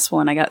this last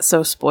one, I got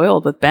so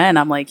spoiled with Ben.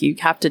 I'm like, you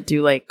have to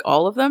do like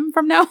all of them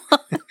from now on.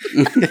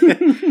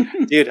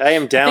 Dude, I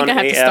am down. I think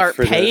I have to start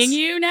paying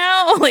you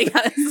now. Like,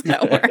 how does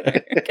that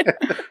work?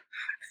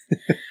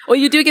 Well,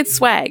 you do get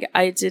swag.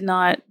 I did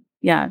not.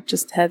 Yeah,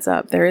 just heads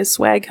up. There is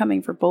swag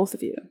coming for both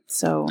of you.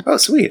 So. Oh,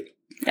 sweet.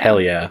 Yeah. Hell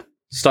yeah.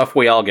 Stuff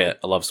we all get.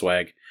 I love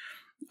swag.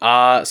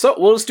 So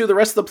we'll just do the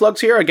rest of the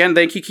plugs here. Again,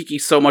 thank you, Kiki,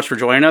 so much for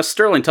joining us.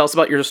 Sterling, tell us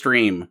about your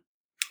stream.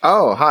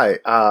 Oh, hi.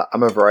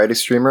 I'm a variety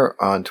streamer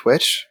on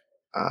Twitch.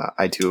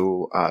 I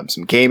do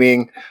some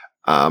gaming.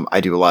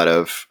 I do a lot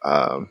of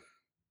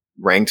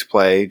ranked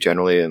play,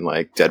 generally in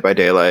like Dead by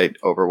Daylight,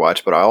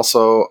 Overwatch. But I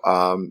also,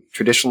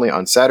 traditionally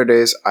on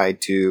Saturdays, I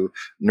do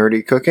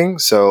nerdy cooking.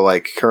 So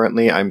like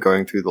currently I'm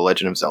going through the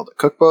Legend of Zelda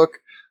cookbook.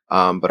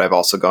 But I've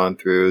also gone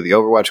through the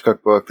Overwatch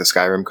cookbook, the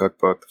Skyrim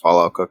cookbook, the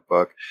Fallout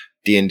cookbook,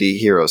 D&D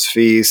Heroes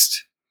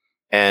Feast.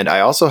 And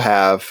I also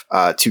have,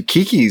 to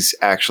Kiki's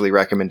actually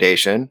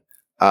recommendation,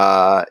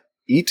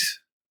 Eat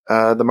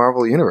the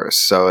Marvel Universe.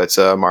 So it's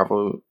a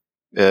Marvel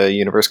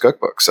Universe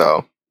cookbook.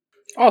 So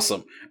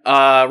awesome.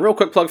 Real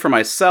quick plug for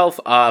myself.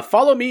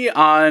 Follow me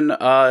on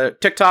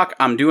TikTok.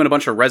 I'm doing a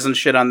bunch of resin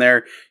shit on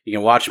there. You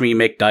can watch me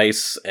make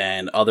dice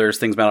and others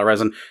things made out of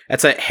resin.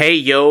 That's at Hey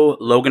Yo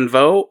Logan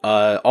Vo.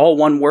 All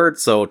one word,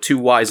 so 2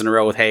 Y's in a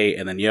row with hey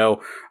and then yo.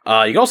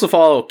 You can also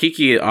follow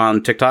Kiki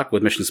on TikTok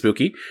with Mission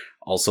Spooky.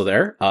 Also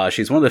there.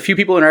 She's one of the few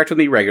people who interact with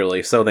me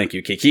regularly, so thank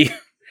you, Kiki.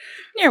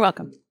 You're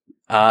welcome.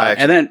 I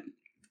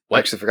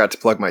actually forgot to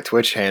plug my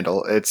Twitch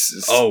handle.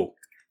 It's oh.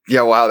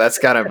 Yeah, wow, that's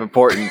kind of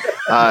important.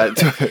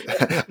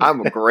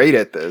 I'm great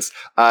at this.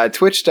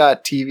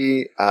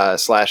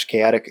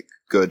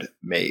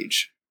 Twitch.tv/chaoticgoodmage.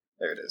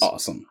 There it is.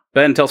 Awesome.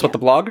 Ben, tell us about the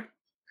blog.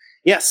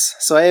 Yes,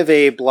 so I have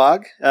a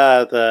blog.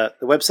 The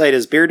website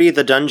is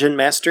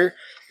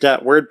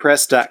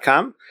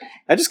beardythedungeonmaster.wordpress.com.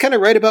 I just kind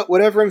of write about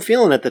whatever I'm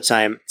feeling at the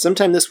time.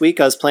 Sometime this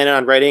week, I was planning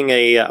on writing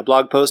a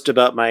blog post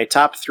about my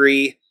top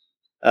 3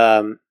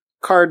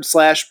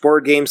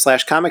 card/board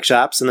game/comic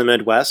shops in the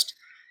Midwest.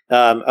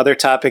 Other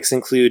topics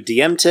include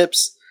DM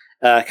tips,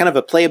 kind of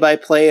a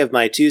play-by-play of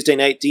my Tuesday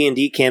night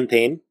D&D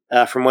campaign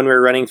from when we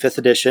were running 5th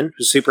edition, which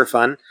was super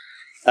fun.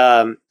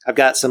 I've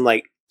got some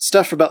like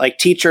stuff about like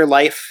teacher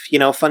life,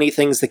 funny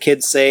things the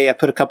kids say. I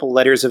put a couple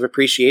letters of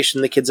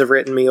appreciation the kids have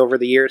written me over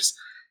the years.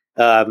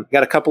 Got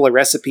a couple of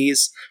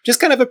recipes.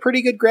 Just kind of a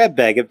pretty good grab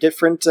bag of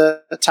different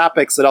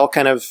topics that all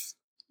kind of,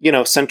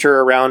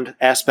 center around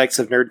aspects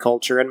of nerd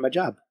culture and my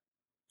job.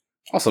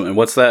 Awesome. And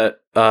what's that?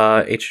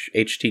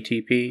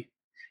 HTTP?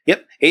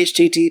 Yep.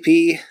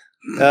 HTTP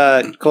 /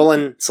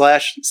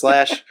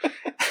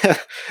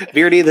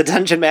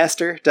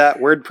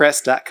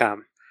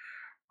 beardythedungeonmaster.wordpress.com.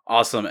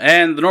 Awesome.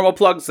 And the normal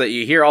plugs that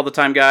you hear all the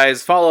time,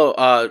 guys. Follow,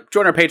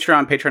 join our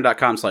Patreon,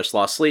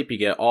 patreon.com/lostsleep. You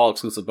get all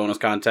exclusive bonus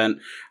content.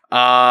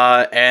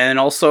 And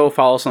also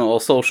follow us on all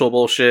social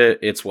bullshit.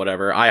 It's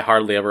whatever. I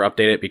hardly ever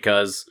update it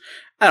because,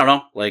 I don't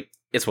know, like,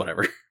 it's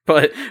whatever.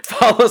 But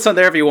follow us on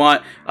there if you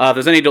want. If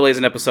there's any delays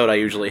in episode, I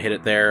usually hit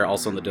it there,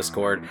 also in the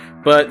Discord.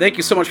 But thank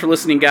you so much for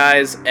listening,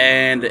 guys.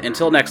 And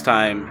until next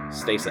time,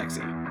 stay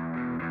sexy.